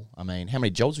scale, I mean, how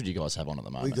many jobs would you guys have on at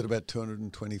the moment? We've got about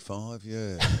 225,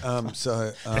 yeah.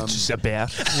 Just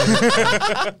about.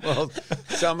 Well,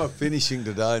 some are finishing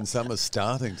today and some are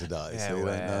starting today, Yeah, so you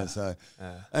don't know. So,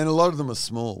 Yeah. and a lot of them are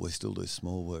small. We still do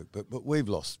small work, but we've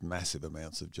lost massive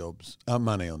amounts of jobs,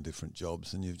 money on different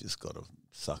jobs, and you've just got to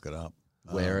suck it up.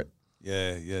 Wear it.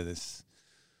 Yeah. There's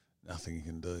nothing you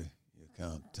can do. You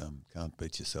can't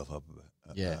beat yourself up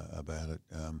about it.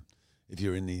 If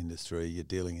you're in the industry, you're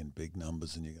dealing in big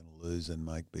numbers and you're going to lose and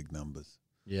make big numbers.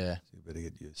 Yeah. So you better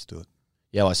get used to it.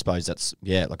 Yeah, I suppose that's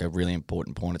like a really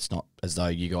important point. It's not as though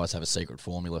you guys have a secret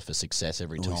formula for success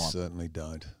every time. We certainly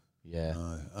don't. Yeah.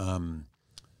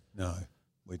 No,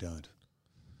 we don't.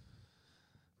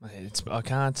 I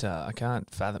can't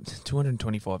fathom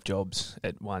 225 jobs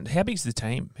at one. How big's the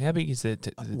team? How big is the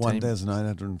team?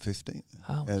 1,850.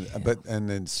 Oh,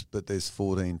 But there's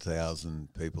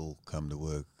 14,000 people come to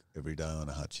work every day on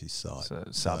a Hutchie's site. So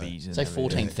subbies. And Say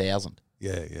 14,000.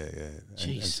 Yeah.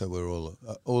 And so we're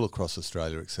all across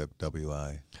Australia except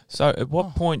WA. So at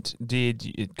what point did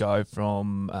it go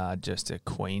from just a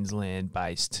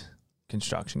Queensland-based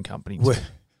construction company to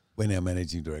When our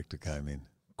managing director came in.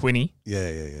 Quinny?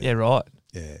 Yeah, Right.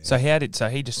 Yeah. So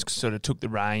he just sort of took the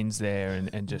reins there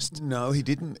and just... No, he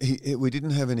didn't. We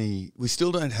didn't have any. We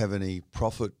still don't have any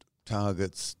profit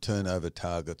targets, turnover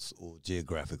targets, or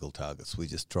geographical targets. We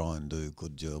just try and do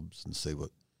good jobs and see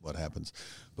what happens.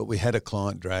 But we had a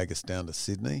client drag us down to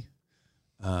Sydney,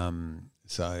 and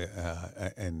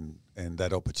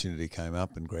that opportunity came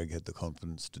up, and Greg had the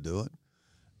confidence to do it.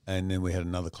 And then we had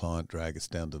another client drag us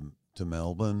down to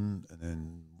Melbourne, and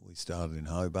then we started in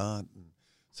Hobart.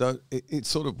 So it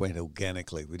sort of went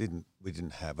organically. We didn't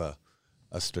have a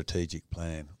strategic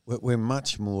plan. We're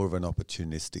much more of an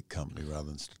opportunistic company rather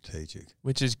than strategic.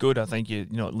 Which is good. I think you're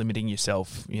not limiting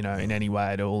yourself, in any way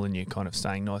at all, and you're kind of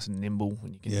staying nice and nimble,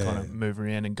 and you can kind of move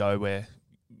around and go where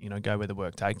the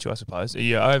work takes you, I suppose. Are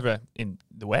you over in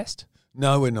the West?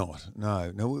 No, we're not.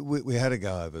 No. We had to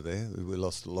go over there. We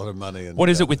lost a lot of money. And what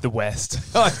is it with the West?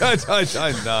 I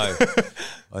don't know.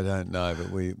 I don't know, but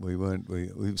we weren't.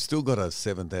 We've still got a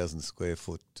 7,000 square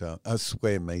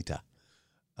metre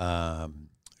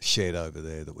shed over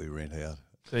there that we rent out.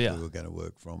 So yeah, we were going to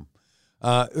work from.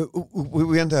 We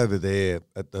went over there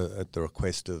at the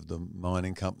request of the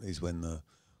mining companies when the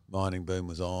mining boom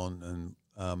was on, and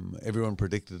everyone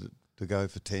predicted it to go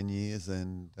for 10 years,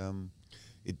 and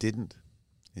it didn't.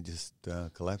 It just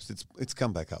collapsed. It's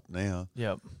come back up now.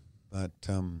 Yep. But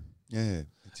it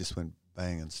just went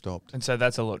bang and stopped. And so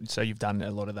that's a lot. So you've done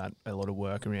a lot of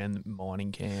work around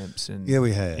mining camps and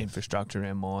we have infrastructure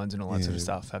around mines and all that sort of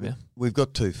stuff, have you? We've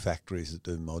got 2 factories that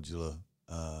do modular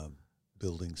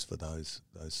buildings for those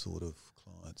sort of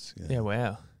clients. Yeah,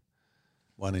 wow.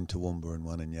 One in Toowoomba and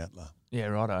one in Yatala. Yeah,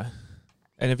 righto.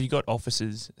 And have you got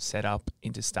offices set up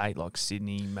interstate like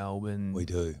Sydney, Melbourne? We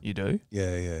do. You do?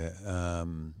 Yeah.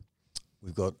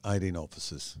 We've got 18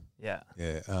 offices. Yeah.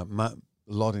 Yeah. A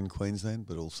lot in Queensland,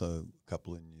 but also a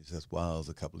couple in New South Wales,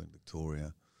 a couple in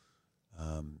Victoria,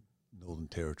 Northern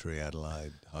Territory,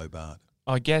 Adelaide, Hobart.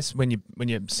 I guess when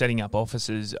you're setting up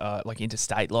offices like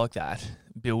interstate like that,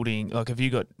 building like have you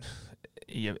got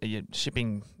you're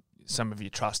shipping some of your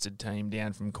trusted team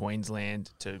down from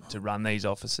Queensland to run these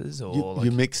offices, or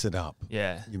you mix it up.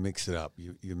 Yeah, you mix it up.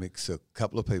 You mix a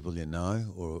couple of people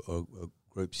or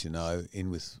groups in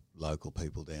with local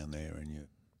people down there,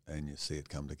 and you see it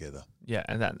come together. Yeah,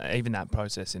 and that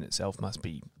process in itself must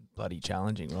be bloody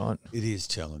challenging, right? It is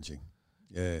challenging.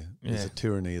 Yeah, there's a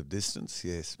tyranny of distance.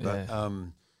 Yes, but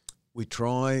we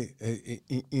try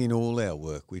in all our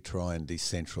work. We try and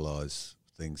decentralise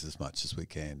things as much as we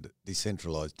can,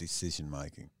 decentralised decision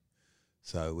making.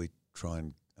 So we try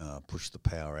and push the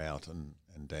power out and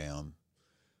down.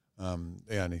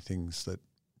 The only things that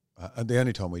the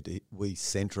only time we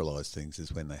centralise things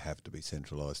is when they have to be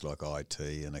centralised, like IT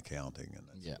and accounting and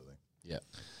that sort of thing. Yeah.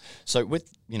 So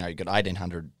with you've got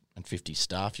 1,850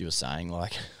 staff, you were saying,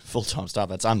 like full time staff.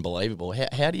 That's unbelievable.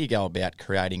 How do you go about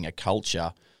creating a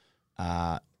culture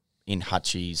in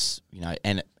Hutchies,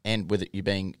 and with you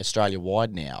being Australia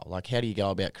wide now, like how do you go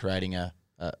about creating a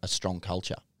strong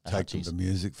culture at Take them Hutchies? to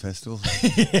music festivals.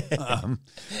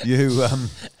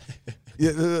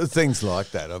 Things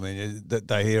like that. I mean,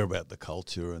 they hear about the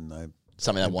culture and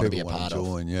something they want to be a part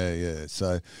of. Yeah.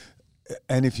 So,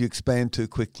 and if you expand too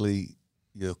quickly,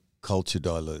 your culture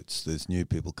dilutes. There's new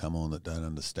people come on that don't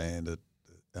understand it.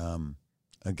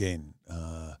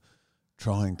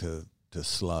 Trying to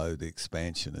slow the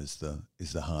expansion is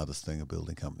the hardest thing a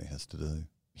building company has to do.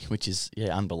 Which is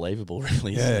unbelievable,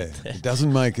 really. Yeah, it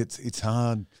doesn't make it. It's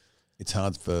hard. It's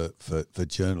hard for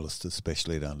journalists,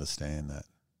 especially, to understand that.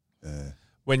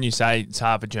 When you say it's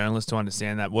hard for journalists to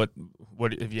understand that, what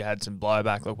have you had some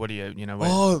blowback? Like, what do you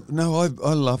Oh no,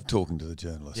 I love talking to the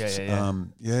journalists.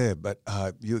 Yeah. But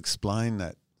you explain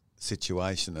that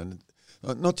situation, and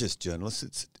not just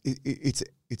journalists. It's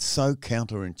so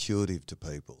counterintuitive to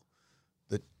people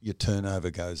that your turnover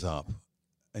goes up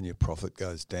and your profit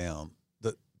goes down,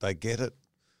 that they get it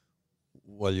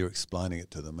while you're explaining it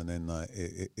to them, and then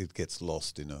it gets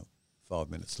lost in a 5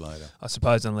 minutes later. I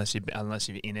suppose unless you're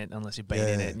in it, unless you've been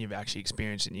in Yeah. it and you've actually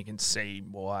experienced it, and you can see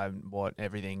what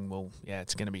everything. Well, yeah,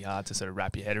 it's going to be hard to sort of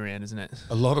wrap your head around, isn't it?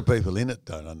 A lot of people in it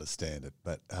don't understand it,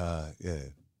 but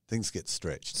things get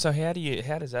stretched. So how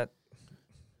does that?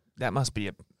 That must be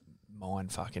a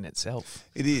mind fuck in itself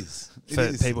It is.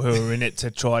 for people who are in it to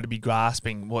try to be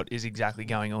grasping what is exactly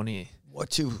going on here.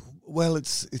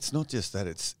 It's not just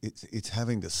that. It's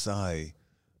having to say,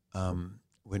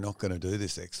 we're not going to do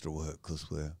this extra work because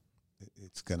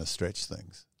it's going to stretch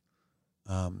things.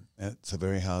 And it's a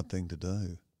very hard thing to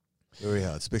do. Very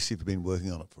hard, especially if you've been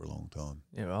working on it for a long time.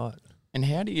 Yeah, right. And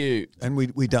how do you? And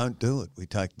we don't do it. We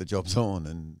take the jobs on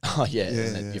and Your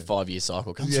 5-year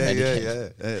cycle comes yeah, around yeah,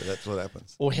 again. yeah. That's what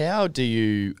happens. Well, how do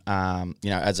you,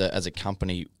 as a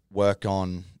company, work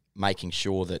on making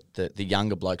sure that the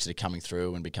younger blokes that are coming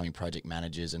through and becoming project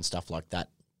managers and stuff like that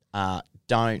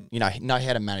don't, know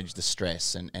how to manage the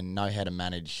stress and know how to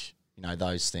manage,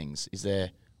 those things? Is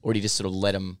there, or do you just sort of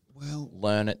let them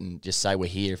learn it and just say we're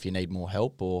here if you need more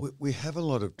help? Or we have a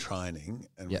lot of training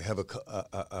and Yep. we have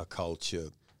a culture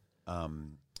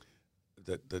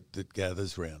that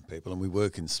gathers around people, and we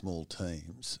work in small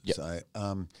teams. Yep. So,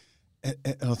 and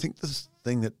I think the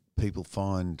thing that people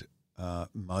find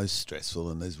most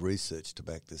stressful, and there's research to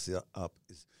back this up,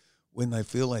 is when they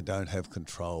feel they don't have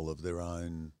control of their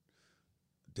own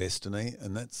destiny,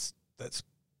 and that's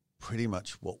pretty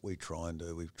much what we try and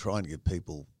do. We try and give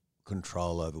people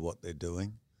control over what they're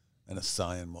doing and a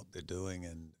say in what they're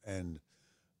doing, and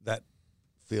that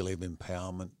feeling of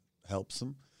empowerment helps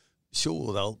them.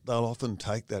 Sure, they'll often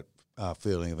take that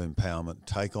feeling of empowerment,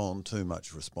 take on too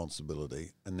much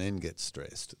responsibility, and then get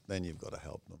stressed. Then you've got to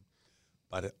help them.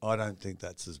 But I don't think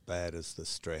that's as bad as the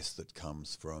stress that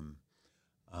comes from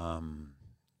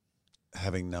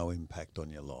having no impact on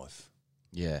your life.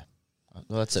 yeah.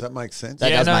 Well, that's Does that make sense?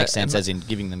 That Yeah, does no, make sense, and- as in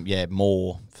giving them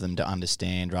more for them to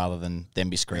understand rather than them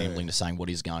be scrambling to saying what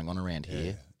is going on around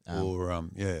here. Or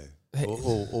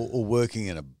working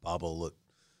in a bubble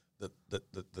that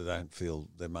they don't feel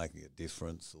they're making a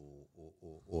difference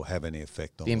or have any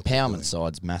effect on The what they're empowerment doing.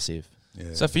 side's massive.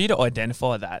 Yeah. So for you to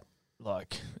identify that,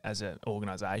 like as an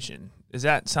organisation, is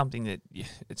that something that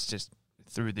it's just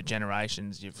through the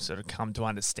generations you've sort of come to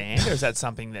understand, or is that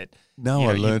something that? No, you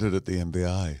know, I learned it at the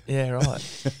MBA. Yeah,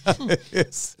 right.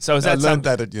 Yes. So is I that learned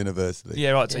that at university.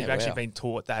 Yeah, right. So Yeah, you've actually wow. been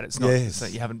taught that it's not Yes.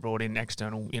 that you haven't brought in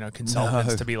external,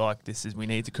 consultants No. to be like, we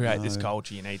need to create this No.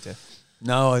 culture. You need to.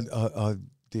 No, I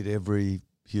did every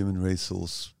human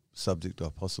resource subject I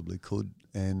possibly could,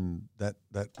 and that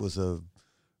was a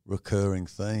recurring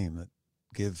theme that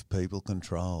give people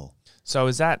control. So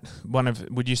is that one of?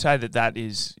 Would you say that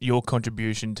is your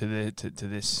contribution to to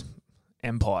this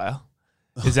empire?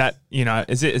 Is that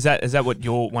is that what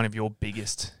one of your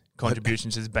biggest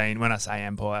contributions has been? When I say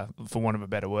empire, for want of a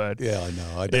better word. Yeah, I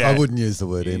know. Yeah. I wouldn't use the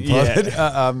word empire.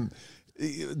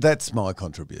 But, that's my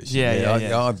contribution.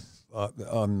 Yeah.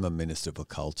 I'm the minister for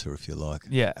culture, if you like.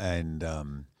 Yeah. And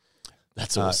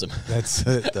That's awesome. that's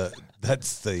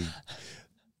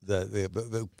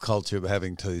the culture of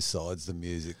having two sides, the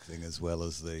music thing as well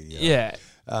as the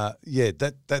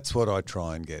that's what I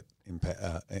try and get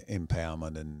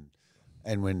empowerment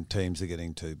and when teams are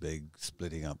getting too big,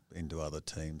 splitting up into other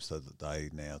teams so that they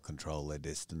now control their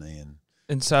destiny.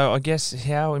 And so I guess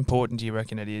how important do you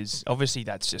reckon it is? Obviously,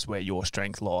 that's just where your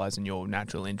strength lies and your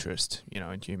natural interest, in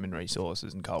human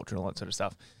resources and culture and all that sort of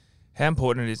stuff. How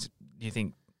important do you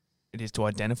think it is to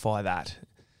identify that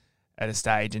at a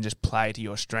stage and just play to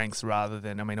your strengths rather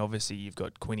than, obviously you've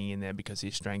got Quinny in there because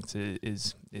his strength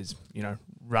is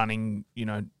running,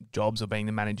 jobs or being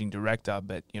the managing director,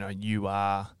 but, you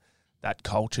are that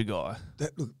culture guy.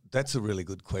 That's a really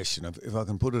good question. If I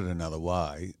can put it another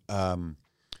way,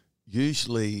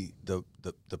 usually the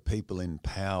people in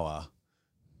power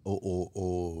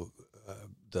or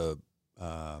the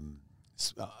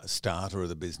starter of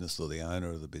the business or the owner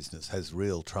of the business has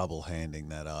real trouble handing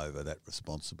that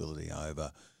responsibility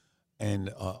over.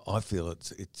 And I feel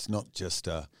it's not just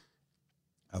a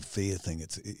fear thing,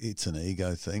 it's an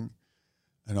ego thing.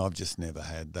 And I've just never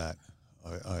had that.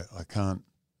 I can't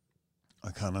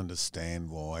understand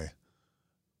why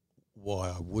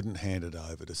I wouldn't hand it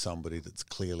over to somebody that's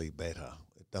clearly better.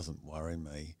 It doesn't worry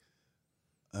me.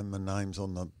 And my name's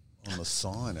on the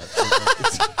sign.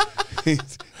 But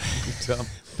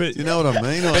do you know what I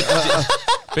mean?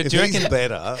 but if do you he's reckon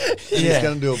better, he's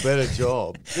going to do a better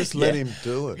job. Just let him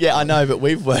do it. Yeah, I know, but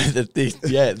we've worked at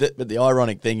but the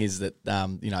ironic thing is that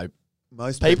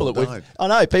Most people people that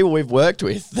don't. people we've worked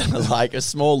with, like a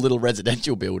small little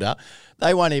residential builder,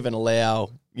 they won't even allow,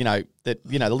 the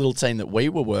little team that we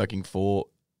were working for,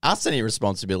 us any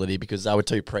responsibility because they were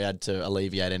too proud to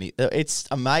alleviate any. It's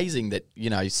amazing that,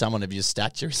 someone of your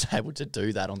stature is able to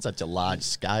do that on such a large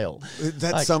scale.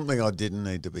 That's something I didn't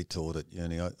need to be taught at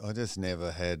uni. I just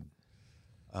never had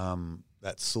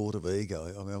that sort of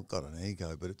ego. I mean, I've got an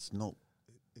ego, but it's not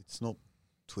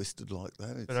twisted like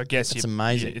that. But I guess it's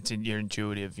amazing. You're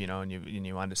intuitive, and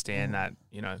you understand that,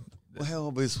 Well, how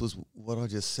obvious was what I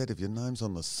just said? If your name's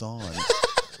on the sign,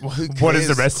 what does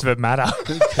the rest of it matter?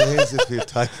 Who cares if you're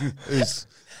taking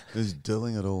who's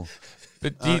doing it all?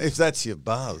 But if that's your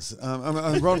buzz,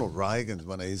 Ronald Reagan's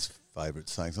one of his favourite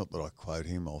sayings. Not that I quote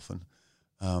him often,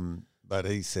 but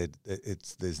he said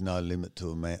there's no limit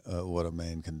to what a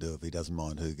man can do if he doesn't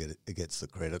mind who gets the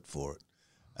credit for it,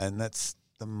 and that's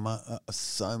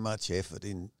so much effort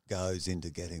goes into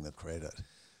getting the credit.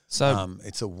 So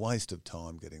it's a waste of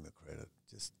time getting the credit.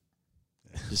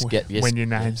 Just get when your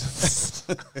name's.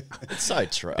 It's so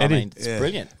true. I mean, it's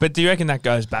brilliant. But do you reckon that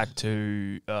goes back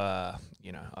to I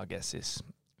guess this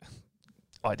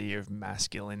idea of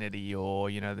masculinity, or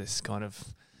this kind of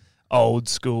old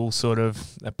school sort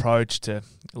of approach to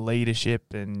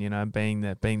leadership and being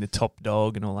the top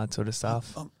dog and all that sort of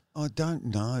stuff? I don't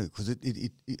know, because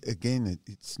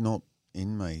it's not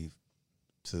in me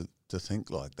to think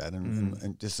like that,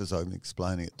 and just as I'm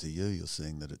explaining it to you, you're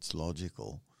seeing that it's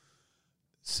logical.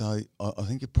 So I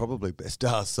think you're probably best to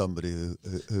ask somebody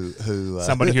who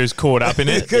somebody who's caught up in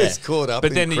it. Who's caught up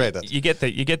but in then credit. you get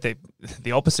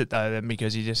the opposite though, then,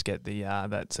 because you just get the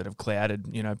that sort of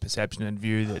clouded perception and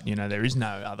view that there is no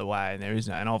other way,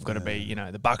 and I've got to be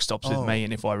the buck stops with me,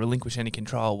 and if I relinquish any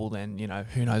control, well then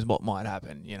who knows what might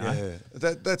happen. Yeah,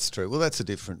 that's true. Well, that's a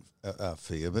different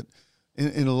fear, but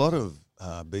in a lot of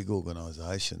big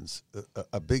organisations,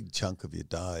 a big chunk of your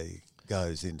day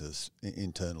goes into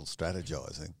internal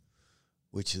strategizing,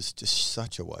 which is just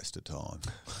such a waste of time.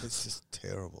 It's just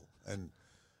terrible, and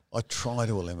I try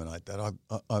to eliminate that.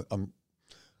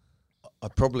 I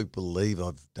probably believe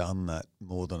I've done that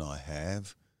more than I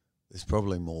have. There's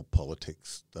probably more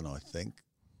politics than I think,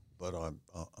 but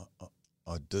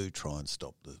I do try and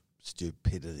stop the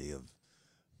stupidity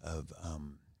of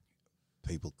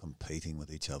people competing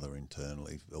with each other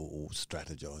internally or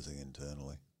strategizing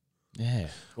internally. Yeah.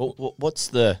 Well, what's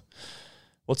the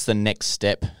next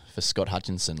step for Scott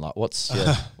Hutchinson? Like, what's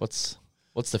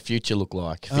the future look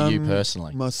like for you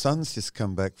personally? My son's just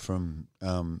come back from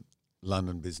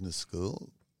London Business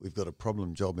School. We've got a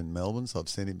problem job in Melbourne, so I've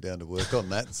sent him down to work on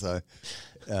that. So,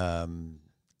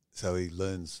 so he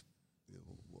learns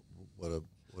what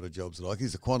a job's like.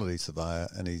 He's a quantity surveyor,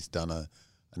 and he's done an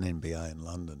MBA in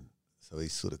London. So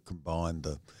he's sort of combined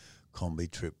the combi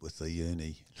trip with the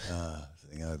uni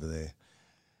thing over there.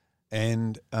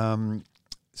 And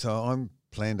so I'm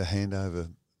planning to hand over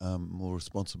more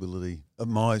responsibility,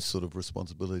 my sort of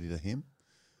responsibility to him.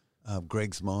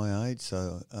 Greg's my age,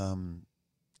 so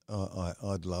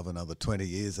I'd love another 20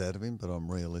 years out of him, but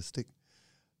I'm realistic.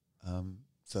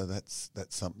 So that's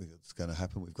something that's going to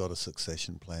happen. We've got a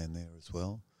succession plan there as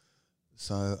well.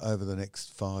 So over the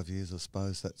next 5 years, I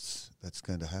suppose that's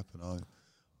going to happen.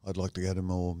 I'd like to go to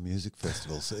more music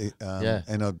festivals,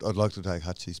 and I'd like to take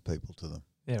Hutchie's people to them.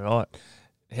 Yeah, right.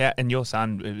 And your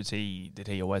son, did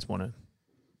he always want to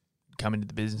come into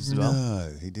the business as well?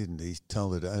 No, he didn't. He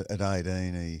told it at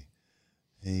 18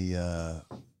 he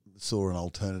saw an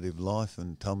alternative life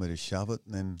and told me to shove it,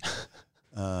 and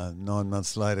then 9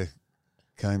 months later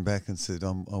came back and said, I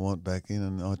want back in,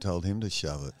 and I told him to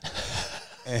shove it.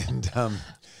 And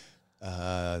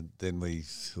then we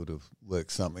sort of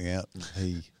worked something out,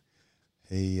 and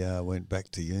he went back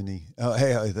to uni. Oh,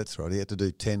 that's right. He had to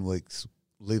do 10 weeks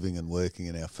living and working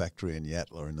in our factory in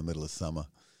Yatala in the middle of summer,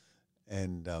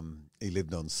 and he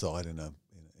lived on site in a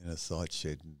site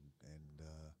shed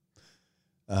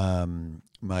and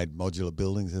made modular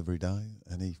buildings every day.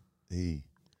 And he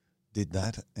did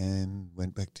that and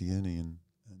went back to uni and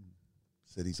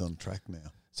said he's on track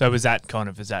now. So was that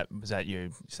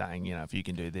you saying, if you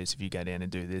can do this, if you go down and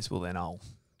do this, well then I'll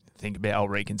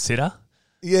reconsider?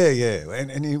 Yeah,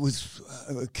 and it was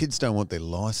kids don't want their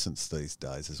license these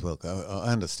days as well.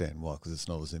 I understand why, because it's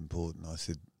not as important. I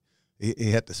said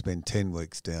he had to spend 10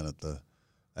 weeks down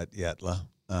at Yatala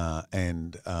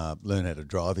and learn how to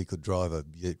drive. He could drive a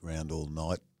ute round all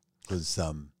night because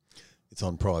it's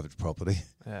on private property.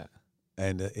 Yeah,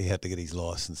 and he had to get his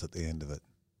license at the end of it.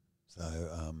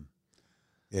 So.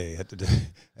 Yeah, he had to do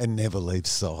and never leave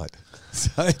sight.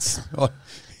 So it's not.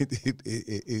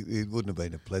 It wouldn't have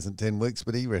been a pleasant 10 weeks,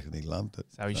 but he reckoned he loved it.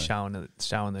 So he's showing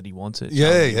that he wants it. Yeah.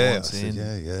 I said,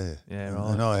 yeah,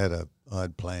 right. And I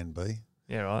had Plan B.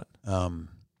 Yeah, right.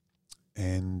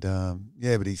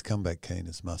 But he's come back keen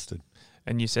as mustard.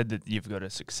 And you said that you've got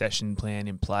a succession plan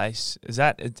in place. Is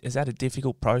that a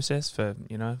difficult process for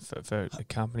for a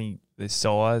company this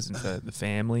size and for the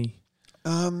family?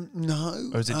 No.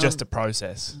 Or is it just a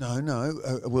process? No.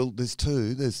 Well, there's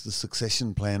two. There's the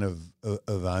succession plan of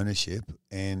ownership,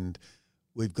 and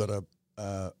we've got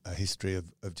a history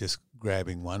of just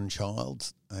grabbing one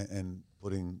child and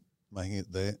making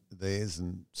it theirs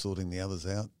and sorting the others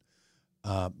out.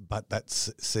 But that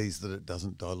sees that it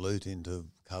doesn't dilute into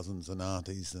cousins and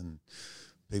aunties and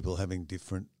people having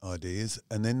different ideas.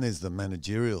 And then there's the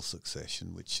managerial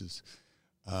succession, which is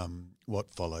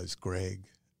what follows Greg.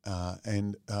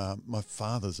 And my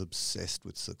father's obsessed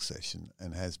with succession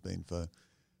and has been for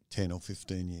 10 or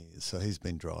 15 years. So he's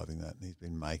been driving that, and he's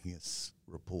been making us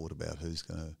report about who's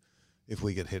going to, if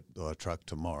we get hit by a truck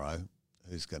tomorrow,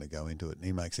 who's going to go into it. And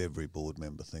he makes every board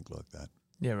member think like that.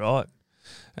 Yeah, right.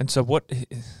 And so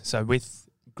with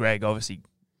Greg, obviously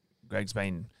Greg's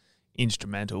been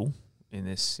instrumental in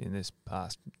this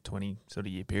past 20 sort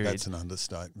of year period. That's an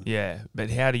understatement. Yeah, but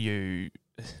how do you,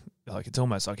 like, it's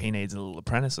almost like he needs a little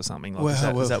apprentice or something. Like,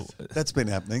 that's been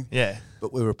happening. Yeah.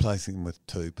 But we're replacing him with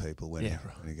two people when right.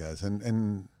 he goes.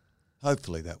 And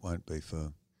hopefully that won't be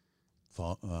for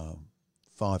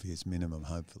 5 years minimum,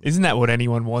 hopefully. Isn't that what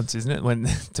anyone wants, isn't it? When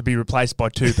to be replaced by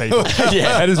two people.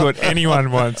 Yeah, that is what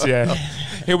anyone wants, yeah.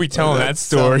 He'll be telling that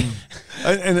story.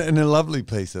 And a lovely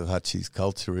piece of Hutchie's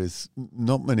culture is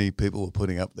not many people were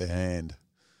putting up their hand.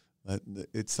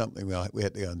 It's something we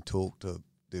had to go and talk to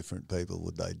different people,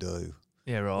 would they do?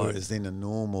 Yeah, right. Whereas in a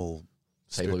normal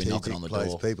people will be knocking on the place,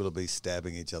 door. people will be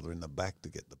stabbing each other in the back to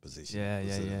get the position.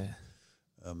 Yeah.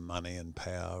 Money and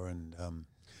power and...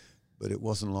 But it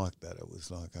wasn't like that. It was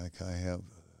like, okay,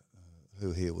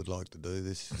 who here would like to do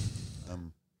this?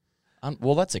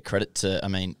 Well, that's a credit to,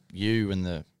 you and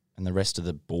the rest of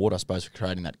the board, I suppose, for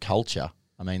creating that culture.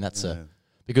 That's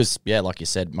because, like you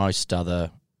said, most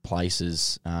other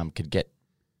places could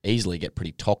easily get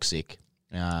pretty toxic,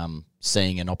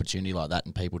 seeing an opportunity like that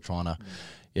and people trying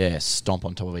to, stomp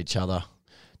on top of each other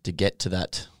to get to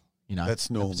that. That's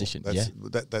normal. Position.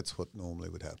 That's what normally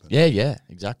would happen. Yeah,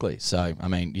 exactly. So,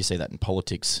 you see that in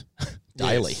politics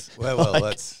daily. Yes. Well,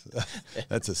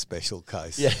 that's a special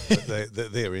case. Yeah.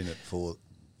 They're in it for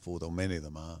them. Many of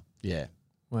them are. Yeah.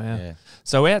 Wow. Yeah.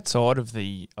 So outside of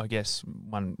I guess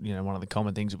one of the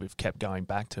common things that we've kept going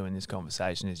back to in this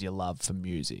conversation is your love for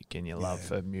music and your love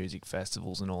for music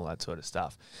festivals and all that sort of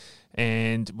stuff.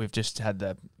 And we've just had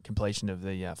the completion of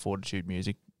the Fortitude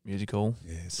musical,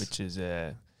 yes, which is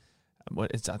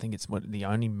I think it's the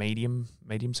only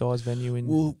medium-sized venue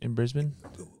in Brisbane.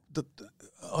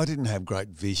 I didn't have great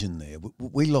vision there.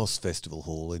 We lost Festival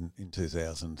Hall in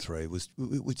 2003, which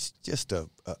was just a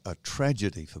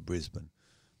tragedy for Brisbane.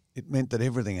 It meant that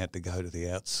everything had to go to the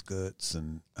outskirts,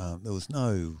 and there was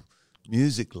no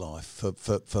music life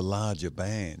for larger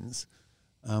bands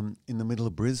in the middle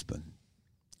of Brisbane.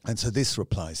 And so this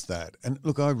replaced that. And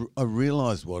look, I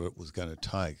realised what it was going to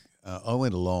take. I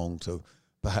went along to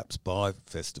perhaps buy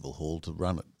Festival Hall to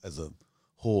run it as a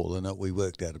hall, and we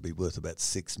worked out to be worth about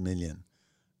 $6 million.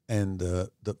 And the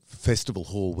Festival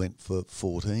Hall went for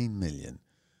 $14 million.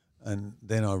 And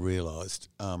then I realised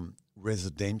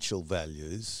residential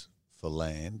values for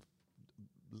land,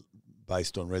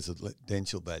 based on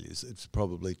residential values, it's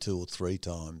probably 2 or 3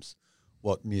 times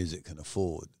what music can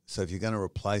afford. So if you're going to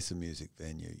replace a music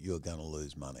venue, you're going to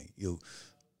lose money. You're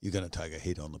going to take a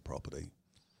hit on the property.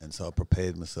 And so I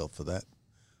prepared myself for that.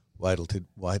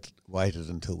 Waited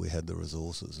until we had the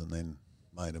resources and then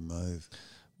made a move.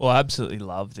 Well, I absolutely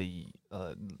love the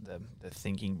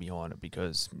thinking behind it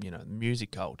because,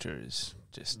 music culture is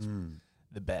just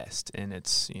the best. And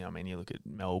it's, you look at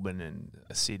Melbourne and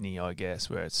Sydney, I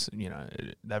guess, where it's,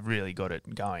 they've really got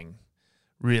it going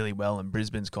really well, and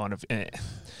Brisbane's kind of...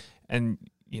 And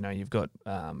you've got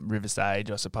River Stage,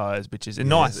 I suppose, which is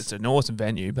nice. It's an awesome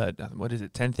venue, but what is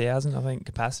it, 10,000, I think,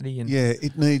 capacity? And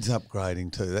it needs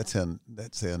upgrading too. That's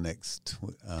our next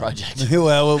project.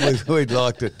 Well, we'd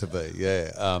like it to be.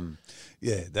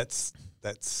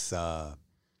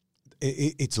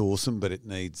 It's awesome, but it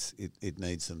needs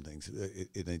some things.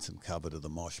 It needs some cover to the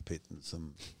mosh pit and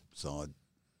some side.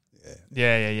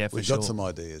 Yeah. We've got some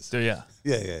ideas. Do you?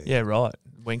 Yeah. Right.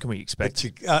 When can we expect?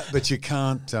 But you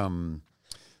can't.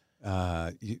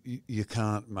 You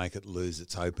can't make it lose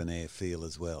its open air feel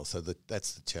as well. So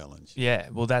that's the challenge. Yeah,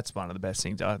 well, that's one of the best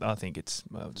things. I think it's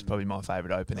probably my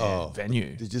favourite open air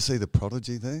venue. Did you see the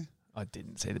Prodigy there? I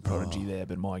didn't see the Prodigy there,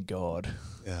 but my God.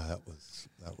 Yeah, that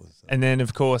was. And then,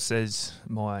 of course, there's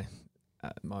my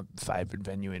favourite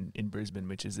venue in Brisbane,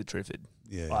 which is the Triffid.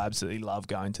 Yeah, I absolutely love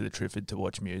going to the Triffid to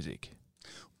watch music.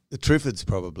 The Triffid's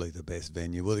probably the best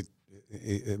venue. Well,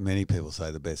 many people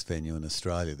say the best venue in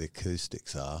Australia. The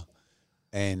Acoustics are,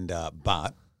 and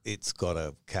but it's got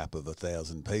a cap of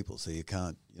 1,000 people, so you're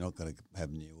not going to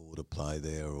have New Order play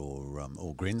there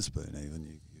or Grinspoon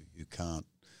even. You can't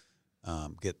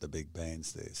get the big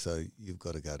bands there, so you've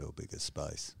got to go to a bigger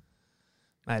space.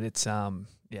 Mate, it's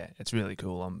it's really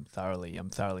cool. I'm thoroughly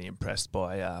impressed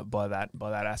by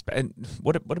that aspect. And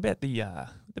what about the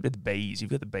bees?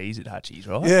 You've got the bees at Hutchies,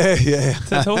 right? Yeah.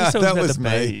 So tell us That about was the me.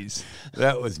 bees.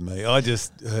 That was me. I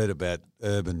just heard about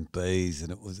urban bees,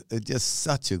 and it was just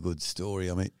such a good story.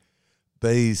 I mean,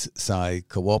 bees say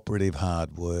cooperative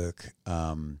hard work.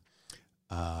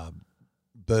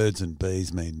 Birds and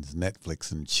bees means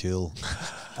Netflix and chill.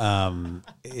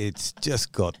 It's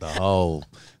just got the whole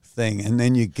thing, and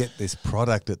then you get this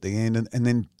product at the end, and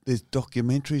then there's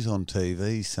documentaries on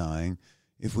TV saying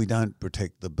if we don't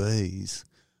protect the bees,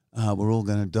 we're all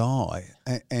going to die,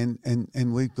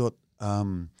 and we've got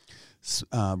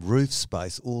roof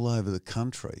space all over the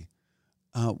country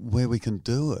where we can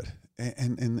do it,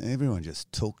 and everyone just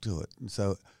took to it, and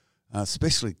so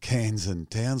especially Cairns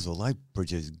and Townsville, they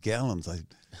produce gallons, they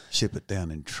ship it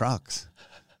down in trucks.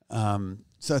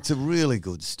 So it's a really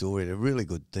good story, a really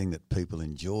good thing that people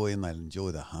enjoy, and they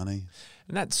enjoy the honey.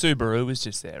 And that Subaru was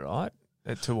just there, right?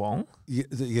 At Toowong?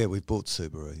 Yeah, we bought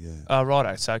Subaru, yeah. Oh,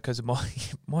 righto. So, because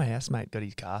my housemate got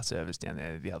his car serviced down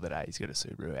there the other day. He's got a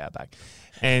Subaru Outback.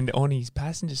 And on his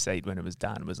passenger seat, when it was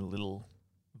done, was a little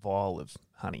vial of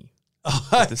honey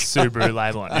with the Subaru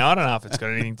label on it. Now, I don't know if it's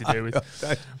got anything to do with...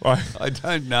 I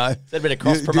don't know. Is that a bit of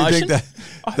cross-promotion? I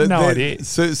have no idea.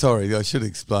 Sorry, I should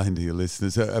explain to your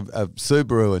listeners. A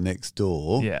Subaru are next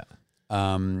door. Yeah.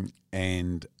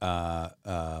 And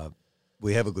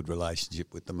we have a good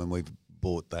relationship with them, and we've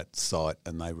bought that site,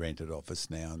 and they rent it off us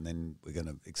now, and then we're going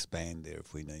to expand there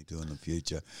if we need to in the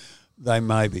future. They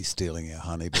may be stealing our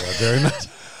honey, but I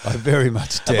very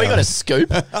much doubt. Have we got a scoop?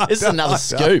 This is another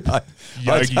scoop.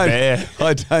 Yogi Bear.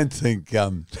 I don't think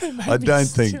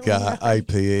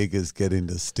AP Eggers get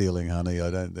into stealing honey.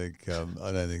 I don't think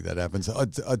that happens.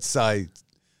 I'd say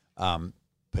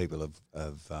people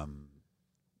have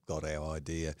got our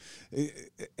idea.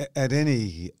 At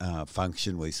any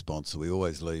function we sponsor, we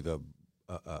always leave a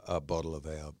bottle of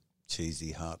our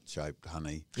cheesy heart-shaped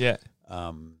honey. Yeah.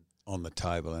 On the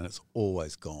table, and it's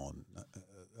always gone.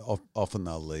 Often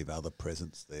they'll leave other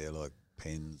presents there, like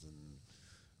pens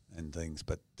and things,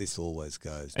 but this always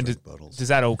goes. And bottles. Does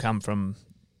that all come from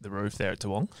the roof there at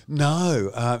Toowong? No.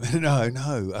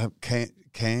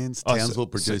 Cairns, Townsville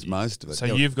produce most of it. So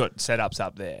you've got setups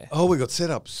up there. Oh, we've got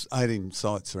setups 18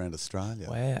 sites around Australia.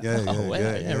 Wow.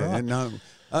 Yeah, right. No.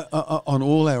 On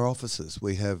all our offices,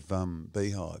 we have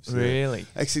beehives. Really?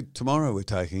 Yeah. Actually, tomorrow we're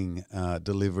taking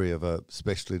delivery of a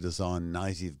specially designed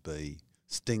native bee,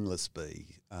 stingless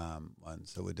bee one.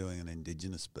 So we're doing an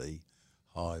indigenous bee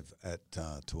hive at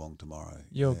Toowong tomorrow.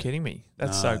 You're kidding me.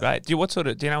 That's so great. Do you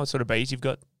know what sort of bees you've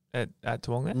got at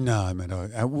Toowong there? No,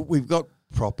 man. We've got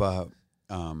proper.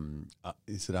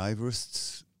 Is it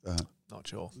avarists? Not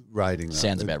sure. Rating them.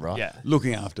 Sounds about right. Yeah.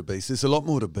 Looking after bees. There's a lot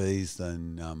more to bees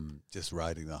than just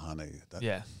rating the honey.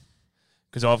 Yeah.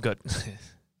 Because I've got,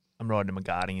 I'm riding my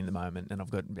gardening at the moment, and I've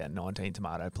got about 19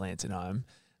 tomato plants at home.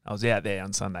 I was out there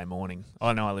on Sunday morning.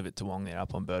 I know I live at Toowong there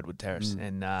up on Birdwood Terrace,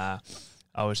 and I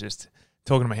was just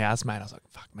talking to my housemate. I was like,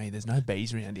 fuck me, there's no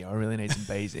bees around here. I really need some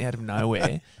bees. Out of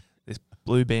nowhere, this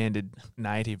blue-banded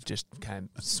native just came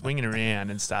swinging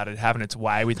around and started having its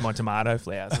way with my tomato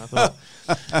flowers. And I thought,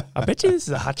 I bet you this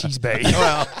is a Hutchies bee.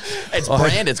 Well, it's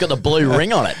branded. It's got the blue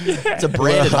ring on it. It's a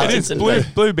branded Hutchinson bee.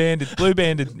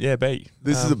 Blue-banded, yeah, bee.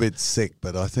 This is a bit sick,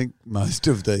 but I think most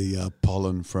of the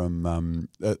pollen from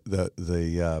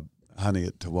the honey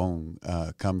at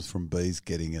Toowong comes from bees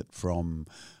getting it from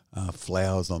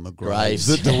flowers on the graves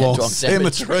at Toowong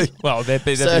Cemetery. Well,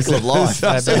 Circle of life.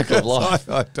 Circle of life.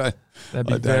 They'd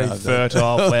be very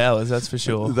fertile flowers, that's for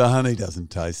sure. The honey doesn't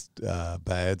taste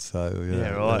bad, so yeah,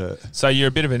 right. So you're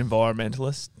a bit of an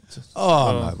environmentalist.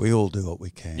 Oh, mate, we all do what we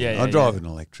can. Yeah, I drive an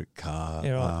electric car,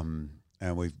 Yeah, right.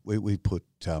 and we put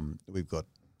we've got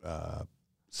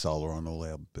solar on all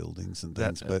our buildings and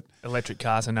things, but electric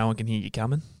car, so no one can hear you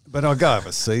coming. But I go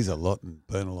overseas a lot and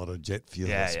burn a lot of jet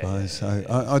fuel, I suppose. So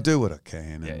I do what I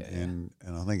can, and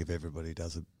I think if everybody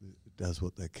does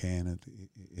what they can,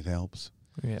 it helps.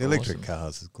 Yeah, the electric awesome.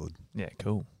 cars is good. Yeah,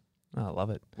 cool. Oh, I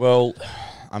love it. Well,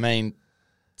 I mean,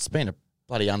 it's been a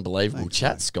bloody unbelievable Thanks,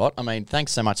 chat, mate. Scott. I mean,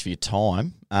 thanks so much for your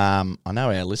time. I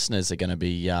know our listeners are going to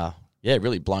be,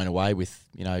 really blown away with,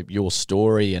 your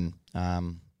story and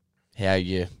how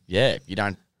you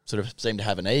don't sort of seem to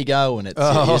have an ego, and it's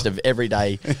just an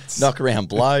everyday knock around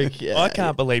bloke. I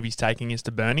can't believe he's taking us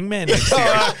to Burning Man next year.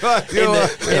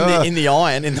 in the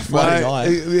iron, in the floating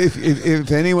iron.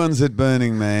 If anyone's at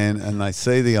Burning Man and they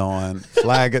see the iron,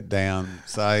 flag it down.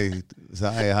 Say,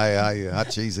 hey,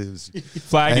 Hutchies.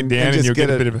 Flag it down, and you'll get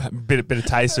it. a bit of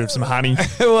taster of some honey.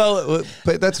 Well,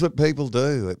 that's what people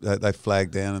do. They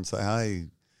flag down and say, hey,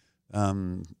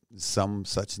 some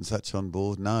such and such on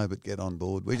board. No, but get on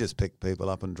board. We just pick people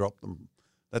up and drop them.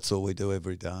 That's all we do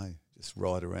every day. Just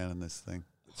ride around in this thing.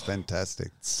 It's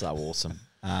fantastic. So awesome.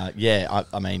 I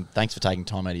mean, thanks for taking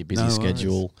time out of your busy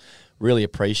schedule. Worries. Really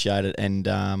appreciate it. And,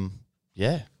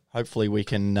 hopefully we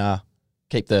can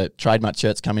keep the trademark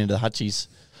shirts coming into the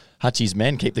Hutchies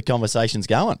men, keep the conversations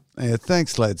going. Yeah,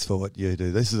 thanks, lads, for what you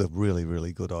do. This is a really,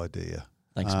 really good idea.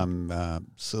 Thanks.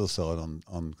 Suicide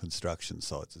on construction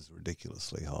sites is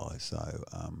ridiculously high. So,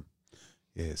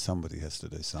 somebody has to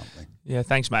do something. Yeah,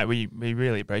 thanks, mate. We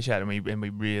really appreciate it, and we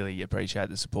really appreciate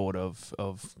the support of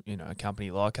a company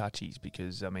like Hutchies,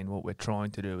 because I mean, what we're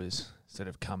trying to do is sort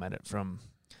of come at it from.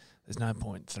 There's no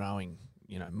point throwing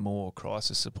more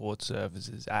crisis support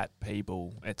services at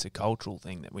people. It's a cultural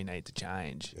thing that we need to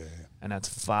change, and that's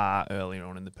far earlier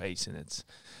on in the piece, and it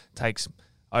takes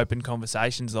open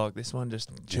conversations like this one, just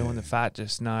chewing the fat,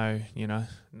 just no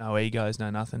egos, no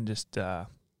nothing, just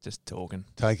talking.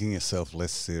 Taking yourself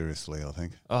less seriously, I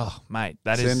think. Oh, mate,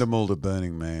 Send them all to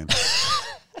Burning Man.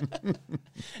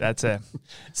 That's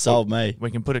sold me.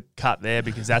 We can put a cut there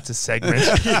because that's a segment.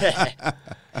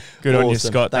 Good on you,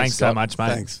 Scott. Thanks so much,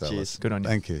 mate. Thanks, fellas. Cheers. Good on you.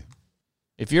 Thank you.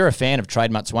 If you're a fan of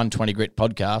Trademark's 120 Grit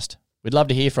podcast, we'd love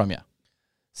to hear from you.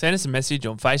 Send us a message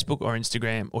on Facebook or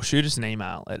Instagram, or shoot us an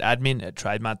email at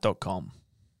admin@trademark.com.